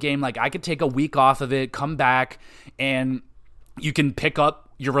video game. Like, I could take a week off of it, come back, and you can pick up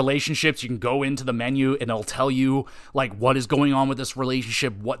your relationships. You can go into the menu and it'll tell you, like, what is going on with this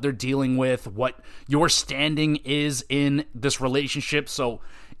relationship, what they're dealing with, what your standing is in this relationship. So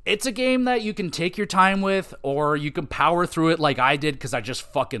it's a game that you can take your time with, or you can power through it like I did, because I just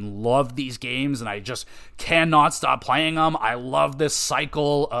fucking love these games and I just cannot stop playing them. I love this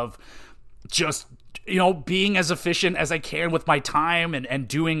cycle of just, you know, being as efficient as I can with my time and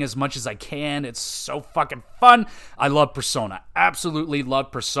doing as much as I can. It's so fucking fun. I love Persona. Absolutely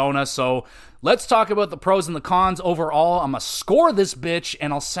love Persona. So let's talk about the pros and the cons overall. I'm going to score this bitch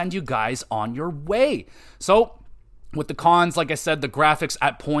and I'll send you guys on your way. So with the cons, like I said, the graphics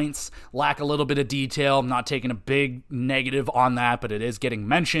at points lack a little bit of detail. I'm not taking a big negative on that, but it is getting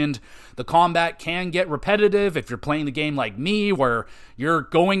mentioned. The combat can get repetitive if you're playing the game like me, where you're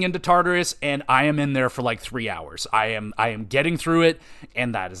going into Tartarus and I am in there for like 3 hours. I am getting through it,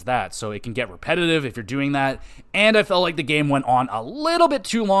 and that is that. So it can get repetitive if you're doing that. And I felt like the game went on a little bit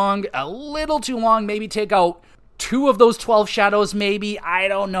too long, Maybe take out 2 of those 12 shadows, maybe. I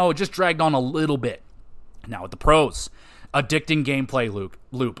don't know. It just dragged on a little bit. Now with the pros, addicting gameplay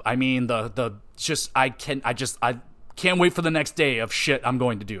loop. I mean, I can't wait for the next day of shit I'm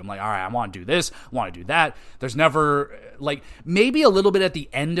going to do. I'm like, all right, I want to do this, I want to do that. There's never, like, maybe a little bit at the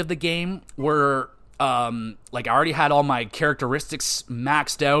end of the game where, like, I already had all my characteristics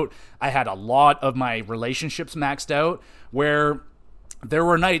maxed out. I had a lot of my relationships maxed out, where there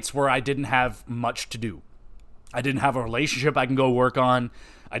were nights where I didn't have much to do. I didn't have a relationship I can go work on.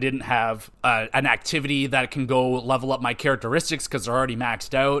 I didn't have an activity that can go level up my characteristics because they're already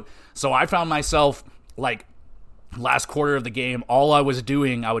maxed out. So I found myself, like, last quarter of the game, all I was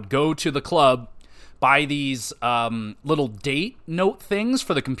doing, I would go to the club, buy these little date note things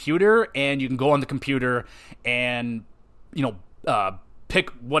for the computer, and you can go on the computer and, you know,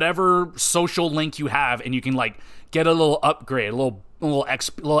 pick whatever social link you have, and you can, like, get a little upgrade, a little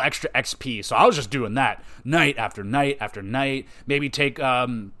extra XP. So I was just doing that night after night after night. Maybe take a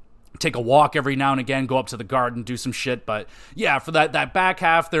walk every now and again, go up to the garden, do some shit. But yeah, for that back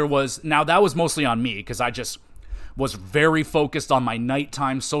half, that was mostly on me, because I just was very focused on my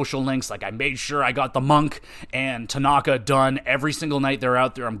nighttime social links. Like, I made sure I got the Monk and Tanaka done every single night they're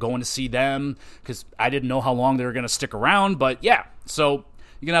out there. I'm going to see them because I didn't know how long they were going to stick around. But yeah, so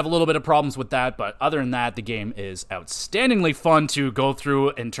you can have a little bit of problems with that, but other than that, the game is outstandingly fun to go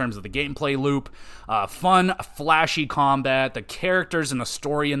through in terms of the gameplay loop. Fun, flashy combat. The characters and the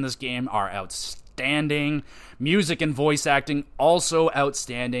story in this game are outstanding. Music and voice acting also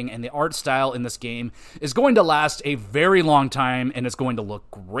outstanding, and the art style in this game is going to last a very long time, and it's going to look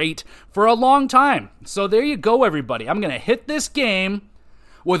great for a long time. So there you go, everybody. I'm going to hit this game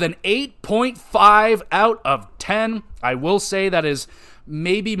with an 8.5 out of 10. I will say that is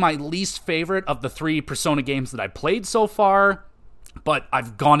maybe my least favorite of the 3 Persona games that I played so far, but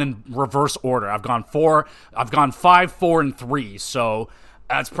I've gone in reverse order. I've gone 5, 4, and 3, so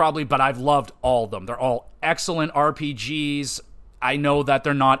that's probably, but I've loved all of them. They're all excellent RPGs. I know that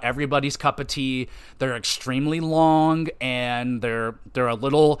they're not everybody's cup of tea. They're extremely long, and they're a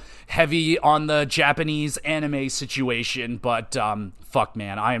little heavy on the Japanese anime situation, but fuck,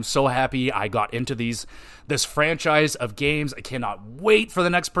 man, I am so happy I got into this franchise of games. I cannot wait for the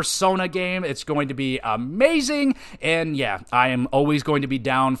next Persona game. It's going to be amazing, and yeah, I am always going to be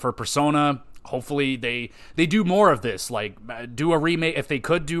down for Persona. Hopefully they do more of this, like do a remake. If they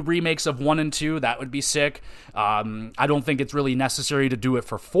could do remakes of 1 and 2, that would be sick. I don't think it's really necessary to do it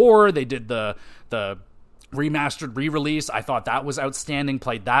for 4. They did the remastered re-release. I thought that was outstanding.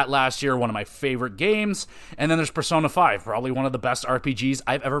 Played that last year, one of my favorite games. And then there's Persona 5, probably one of the best RPGs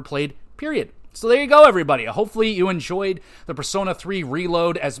I've ever played, period. So there you go, everybody. Hopefully you enjoyed the Persona 3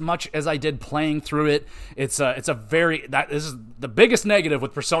 Reload as much as I did playing through it. This is the biggest negative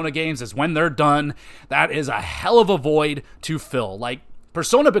with Persona games is when they're done. That is a hell of a void to fill. Like,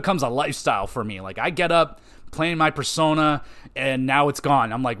 Persona becomes a lifestyle for me. Like, I get up playing my Persona, and now it's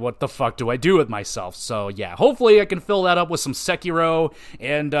gone. I'm like, what the fuck do I do with myself? So yeah, hopefully I can fill that up with some Sekiro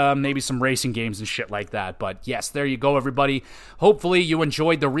and maybe some racing games and shit like that. But yes, there you go, everybody. Hopefully you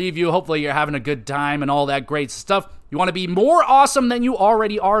enjoyed the review. Hopefully you're having a good time and all that great stuff. You want to be more awesome than you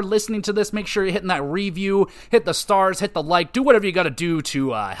already are listening to this, make sure you're hitting that review, hit the stars, hit the like, do whatever you got to do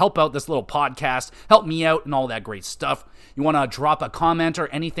to help out this little podcast, help me out, and all that great stuff. You want to drop a comment or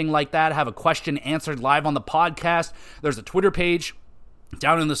anything like that, have a question answered live on the podcast, there's a Twitter page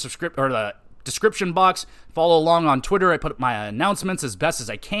down in the description box. Follow along on Twitter. I put up my announcements as best as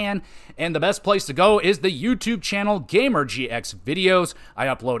I can. And the best place to go is the YouTube channel, GamerGX Videos. I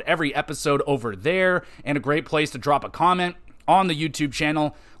upload every episode over there. And a great place to drop a comment on the YouTube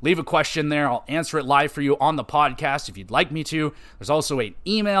channel. Leave a question there. I'll answer it live for you on the podcast if you'd like me to. There's also an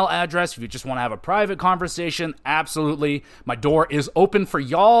email address if you just want to have a private conversation. Absolutely. My door is open for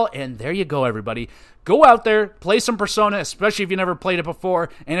y'all. And there you go, everybody. Go out there, play some Persona, especially if you never played it before.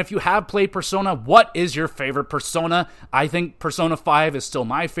 And if you have played Persona, what is your favorite Persona? I think Persona 5 is still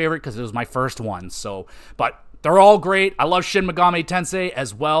my favorite because it was my first one. But they're all great. I love Shin Megami Tensei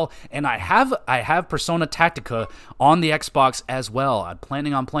as well. And I have Persona Tactica on the Xbox as well. I'm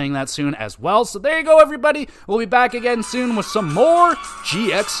planning on playing that soon as well. So there you go, everybody. We'll be back again soon with some more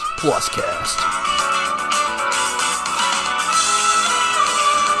GX Plus Cast.